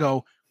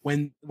Chicago.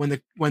 When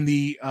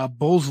the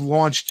Bulls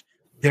launched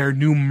their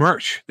new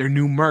merch,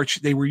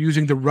 they were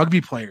using the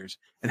rugby players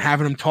and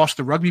having them toss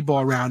the rugby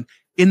ball around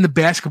in the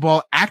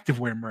basketball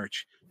activewear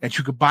merch that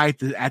you could buy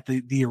at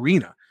the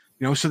arena.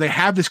 So they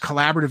have this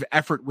collaborative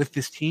effort with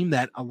this team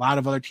that a lot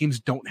of other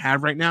teams don't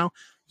have right now.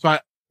 So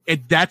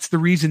that's the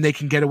reason they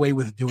can get away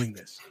with doing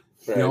this,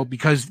 right.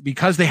 Because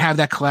they have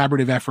that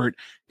collaborative effort,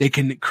 they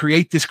can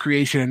create this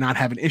creation and not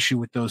have an issue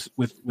with those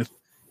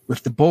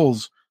with the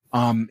Bulls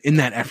in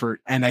that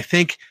effort. And I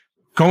think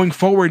going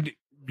forward,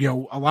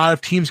 a lot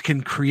of teams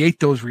can create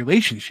those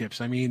relationships.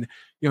 I mean,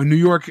 New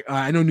York,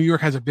 I know New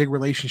York has a big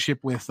relationship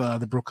with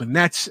the Brooklyn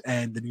Nets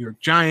and the New York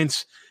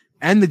Giants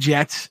and the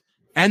Jets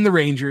and the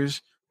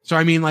Rangers. So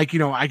I mean,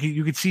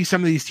 you could see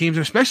some of these teams,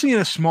 especially in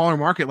a smaller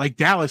market like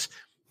Dallas.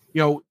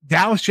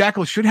 Dallas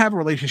Jackals should have a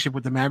relationship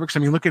with the Mavericks. I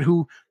mean, look at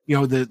who,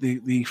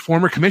 the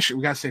former commissioner,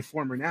 we got to say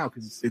former now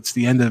because it's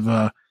the end of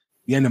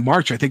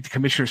March. I think the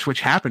commissioner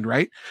switch happened,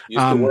 right?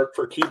 Used to work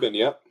for Cuban.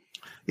 Yep.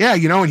 Yeah.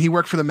 And he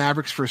worked for the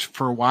Mavericks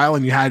for a while,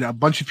 and you had a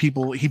bunch of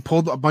people, he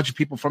pulled a bunch of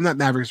people from that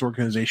Mavericks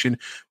organization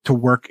to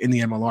work in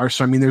the MLR.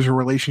 So, I mean, there's a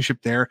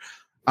relationship there.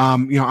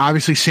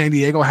 Obviously San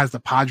Diego has the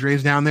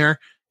Padres down there.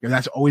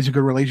 That's always a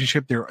good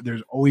relationship.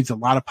 There's always a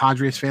lot of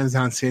Padres fans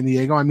down in San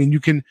Diego. I mean, you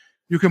can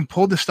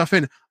pull this stuff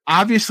in.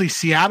 Obviously,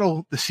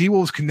 Seattle, the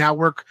Seawolves can now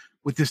work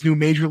with this new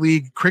Major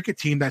League cricket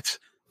team that's,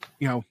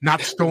 not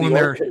stolen the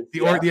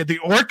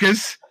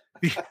Orcas.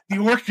 The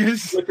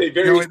Orcas. With a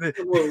very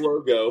similar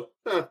logo.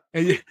 Huh.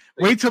 And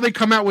wait till they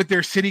come out with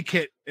their city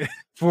kit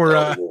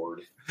for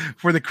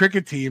the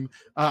cricket team,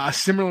 a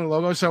similar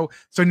logo. So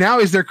now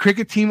is their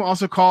cricket team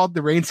also called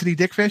the Rain City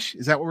Dickfish?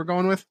 Is that what we're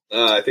going with?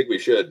 I think we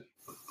should.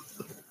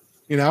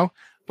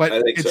 But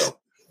I think so.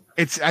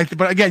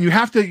 But again, you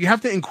have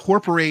to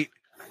incorporate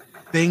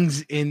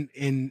things in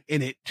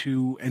it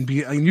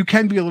you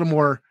can be a little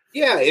more.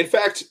 Yeah. In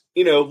fact,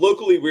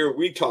 locally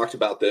we talked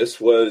about this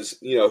was,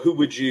 who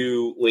would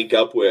you link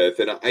up with?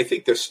 And I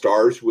think the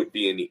Stars would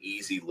be an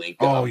easy link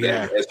up. Oh,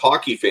 yeah. And as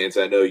hockey fans,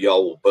 I know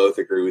y'all will both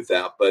agree with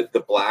that, but the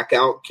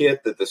blackout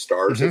kit that the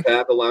Stars have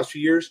had the last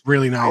few years,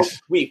 really nice. How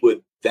sweet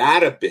would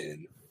that have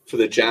been for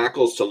the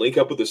Jackals to link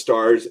up with the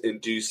Stars and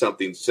do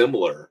something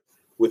similar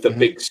with a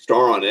big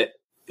star on it,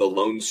 the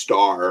Lone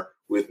Star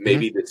with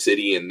maybe the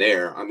city in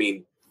there. I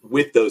mean,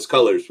 with those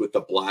colors, with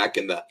the black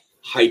and the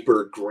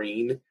hyper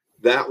green,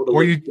 that would.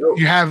 Or you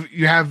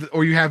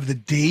have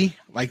the D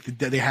like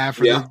they have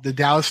for the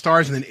Dallas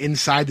Stars, and then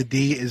inside the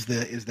D is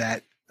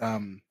that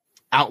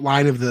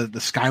outline of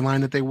the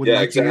skyline that they would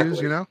like to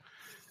use.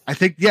 I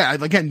think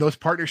again, those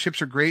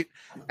partnerships are great,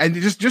 and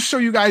just so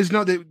you guys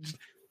know that.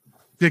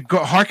 To go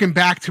harken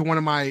back to one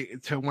of my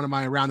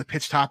around the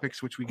pitch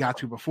topics, which we got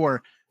to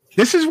before.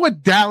 This is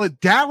what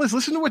Dallas.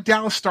 Listen to what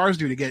Dallas Stars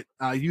do to get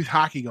youth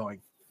hockey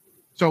going.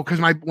 So, because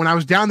when I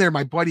was down there,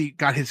 my buddy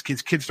got his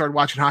kid started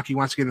watching hockey. He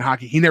wants to get into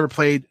hockey. He never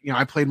played.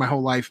 I played my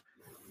whole life.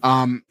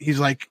 He's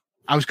like,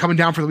 I was coming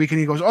down for the weekend.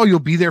 He goes, "Oh, you'll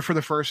be there for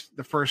the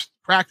first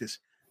practice.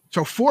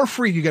 So for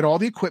free, you get all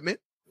the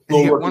equipment and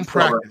you get one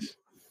practice."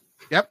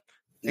 Yep,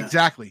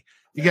 exactly.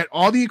 You get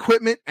all the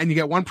equipment and you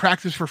get one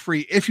practice for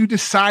free. If you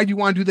decide you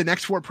want to do the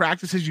next 4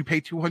 practices, you pay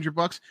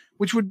 $200,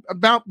 which would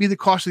about be the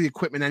cost of the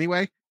equipment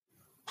anyway,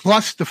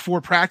 plus the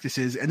 4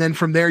 practices. And then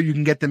from there, you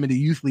can get them into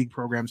youth league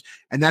programs.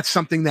 And that's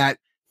something that,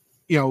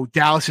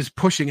 Dallas is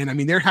pushing. And I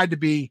mean, there had to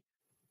be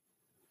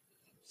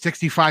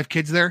 65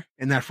 kids there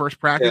in that first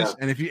practice.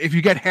 Yeah. And if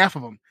you get half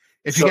of them,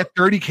 if you get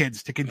 30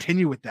 kids to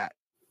continue with that,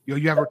 you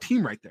have a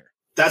team right there.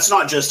 that's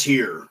not just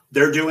here.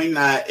 They're doing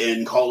that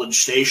in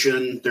College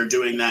Station. They're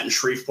doing that in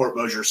Shreveport,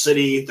 Bossier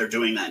City. They're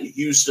doing that in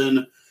Houston.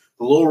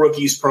 The Little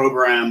Rookies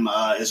program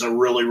is a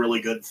really,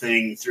 really good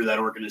thing through that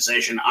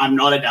organization. I'm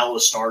not a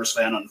Dallas Stars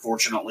fan,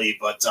 unfortunately,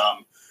 but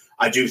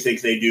I do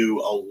think they do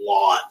a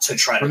lot to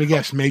try to. Let me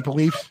guess, Maple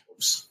Leafs?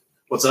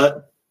 What's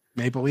that?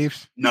 Maple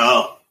Leafs?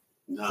 No.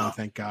 Oh,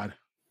 thank God.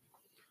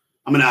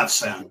 I'm an Avs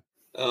fan.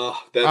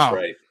 Oh, that's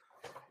right.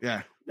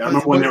 Yeah. I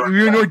remember when were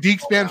you a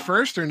Nordiques fan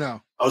first or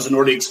no? I was a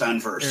Nordiques fan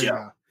first,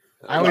 yeah.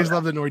 I always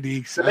loved the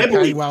Nordiques. I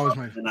believe was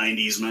the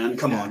 90s, man.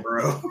 Come on,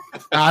 bro.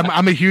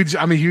 I'm a huge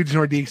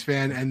Nordiques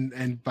fan,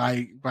 and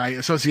by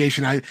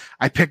association,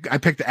 I picked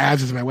the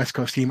Avs as my West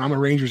Coast team. I'm a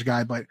Rangers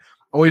guy, but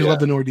always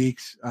loved the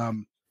Nordiques.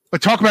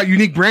 But talk about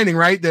unique branding,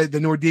 right? The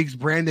Nordiques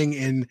branding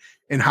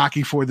in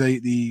hockey for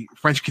the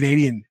French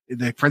Canadians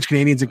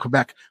in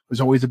Quebec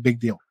was always a big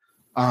deal.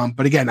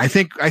 But again, I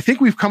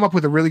think we've come up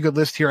with a really good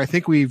list here. I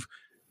think we've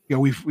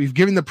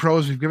given the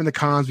pros, we've given the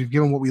cons, we've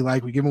given what we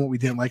like, we've given what we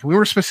didn't like. We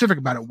were specific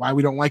about it, why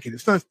we don't like it.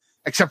 It's not,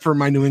 except for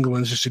my New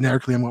England, just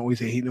generically, I'm always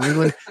hate New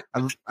England.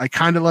 I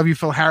kind of love you,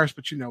 Phil Harris,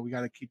 but we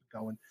got to keep it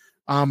going.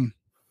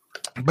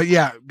 But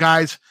yeah,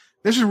 guys,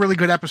 this is a really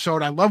good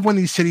episode. I love when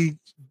these city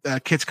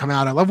kits come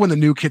out. I love when the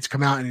new kits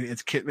come out and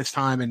it's Kitmas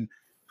time.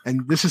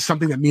 And this is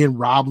something that me and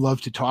Rob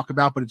love to talk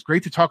about, but it's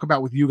great to talk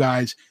about with you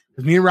guys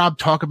because me and Rob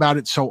talk about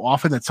it so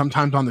often that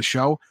sometimes on the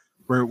show,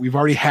 where we've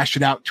already hashed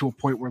it out to a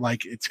point where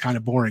like it's kind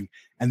of boring,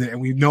 and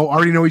we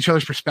already know each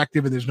other's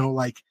perspective, and there's no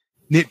like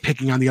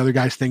nitpicking on the other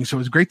guy's thing. So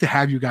it's great to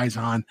have you guys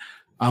on.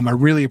 I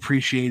really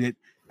appreciate it.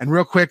 And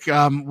real quick,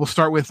 we'll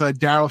start with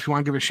Daryl. If you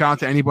want to give a shout out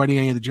to anybody,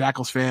 any of the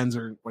Jackals fans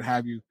or what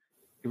have you.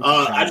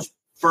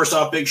 First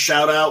off, big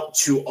shout out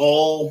to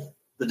all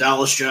the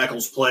Dallas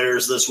Jackals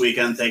players this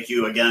weekend. Thank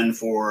you again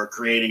for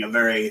creating a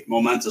very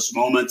momentous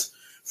moment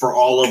for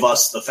all of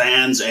us, the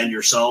fans, and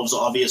yourselves,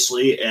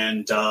 obviously.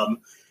 And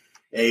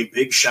a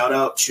big shout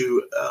out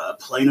to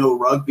Plano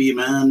Rugby,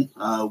 man,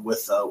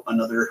 with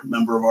another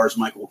member of ours,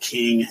 Michael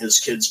King. His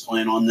kids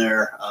playing on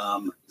there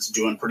is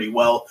doing pretty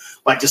well.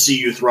 Like to see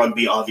youth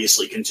rugby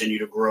obviously continue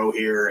to grow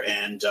here,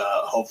 and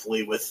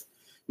hopefully with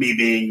me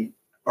being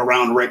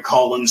around Rick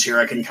Collins here,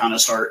 I can kind of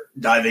start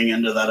diving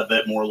into that a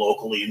bit more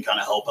locally and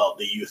kind of help out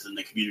the youth in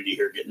the community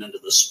here getting into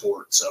the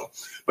sport. So,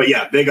 but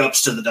yeah, big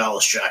ups to the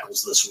Dallas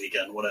Jackals this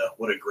weekend. What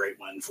a great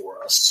win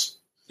for us.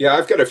 Yeah,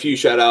 I've got a few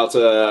shout-outs.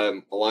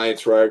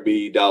 Alliance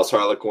Rugby, Dallas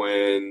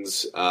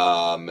Harlequins,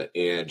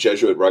 and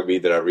Jesuit Rugby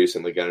that I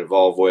recently got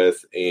involved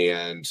with.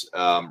 And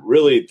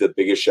really the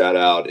biggest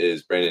shout-out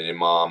is Brandon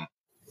Imam.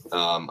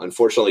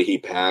 Unfortunately, he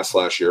passed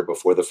last year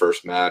before the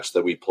first match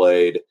that we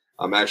played.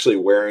 I'm actually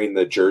wearing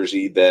the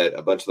jersey that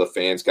a bunch of the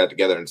fans got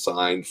together and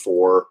signed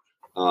for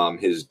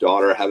his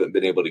daughter. Haven't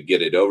been able to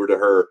get it over to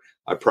her.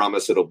 I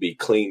promise it'll be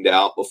cleaned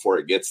out before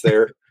it gets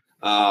there.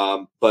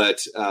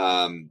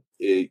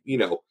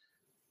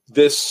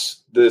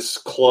 This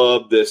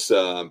club, this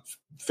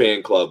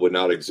fan club would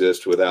not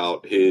exist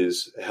without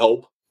his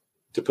help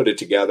to put it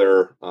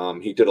together.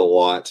 He did a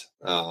lot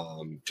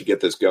to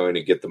get this going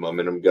and get the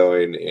momentum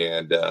going,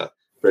 and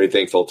very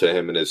thankful to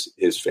him and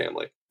his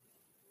family.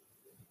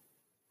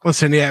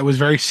 Listen, yeah, it was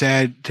very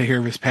sad to hear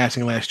of his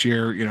passing last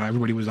year.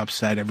 Everybody was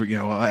upset.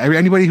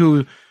 Anybody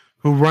who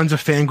runs a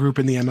fan group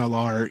in the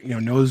MLR,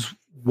 knows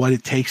what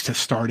it takes to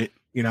start it.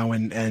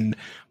 And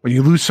when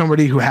you lose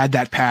somebody who had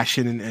that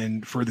passion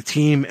and for the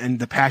team and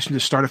the passion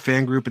to start a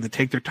fan group and to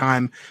take their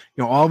time,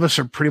 all of us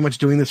are pretty much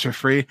doing this for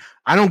free.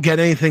 I don't get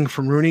anything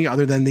from Rooney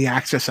other than the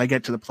access I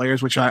get to the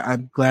players, which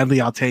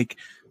I'll take.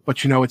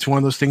 But, it's one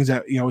of those things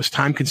that, is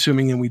time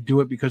consuming, and we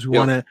do it because we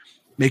want to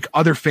make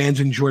other fans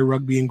enjoy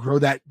rugby and grow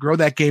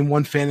that game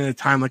one fan at a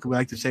time, like we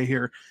like to say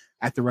here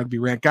at the Rugby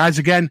Rant. Guys,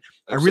 again,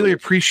 absolutely. I really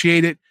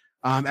appreciate it.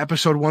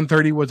 Episode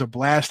 130 was a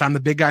blast. I'm the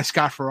big guy,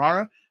 Scott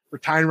Ferrara. For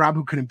Ty and Rob,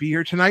 who couldn't be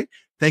here tonight.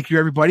 Thank you,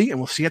 everybody, and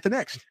we'll see you at the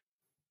next.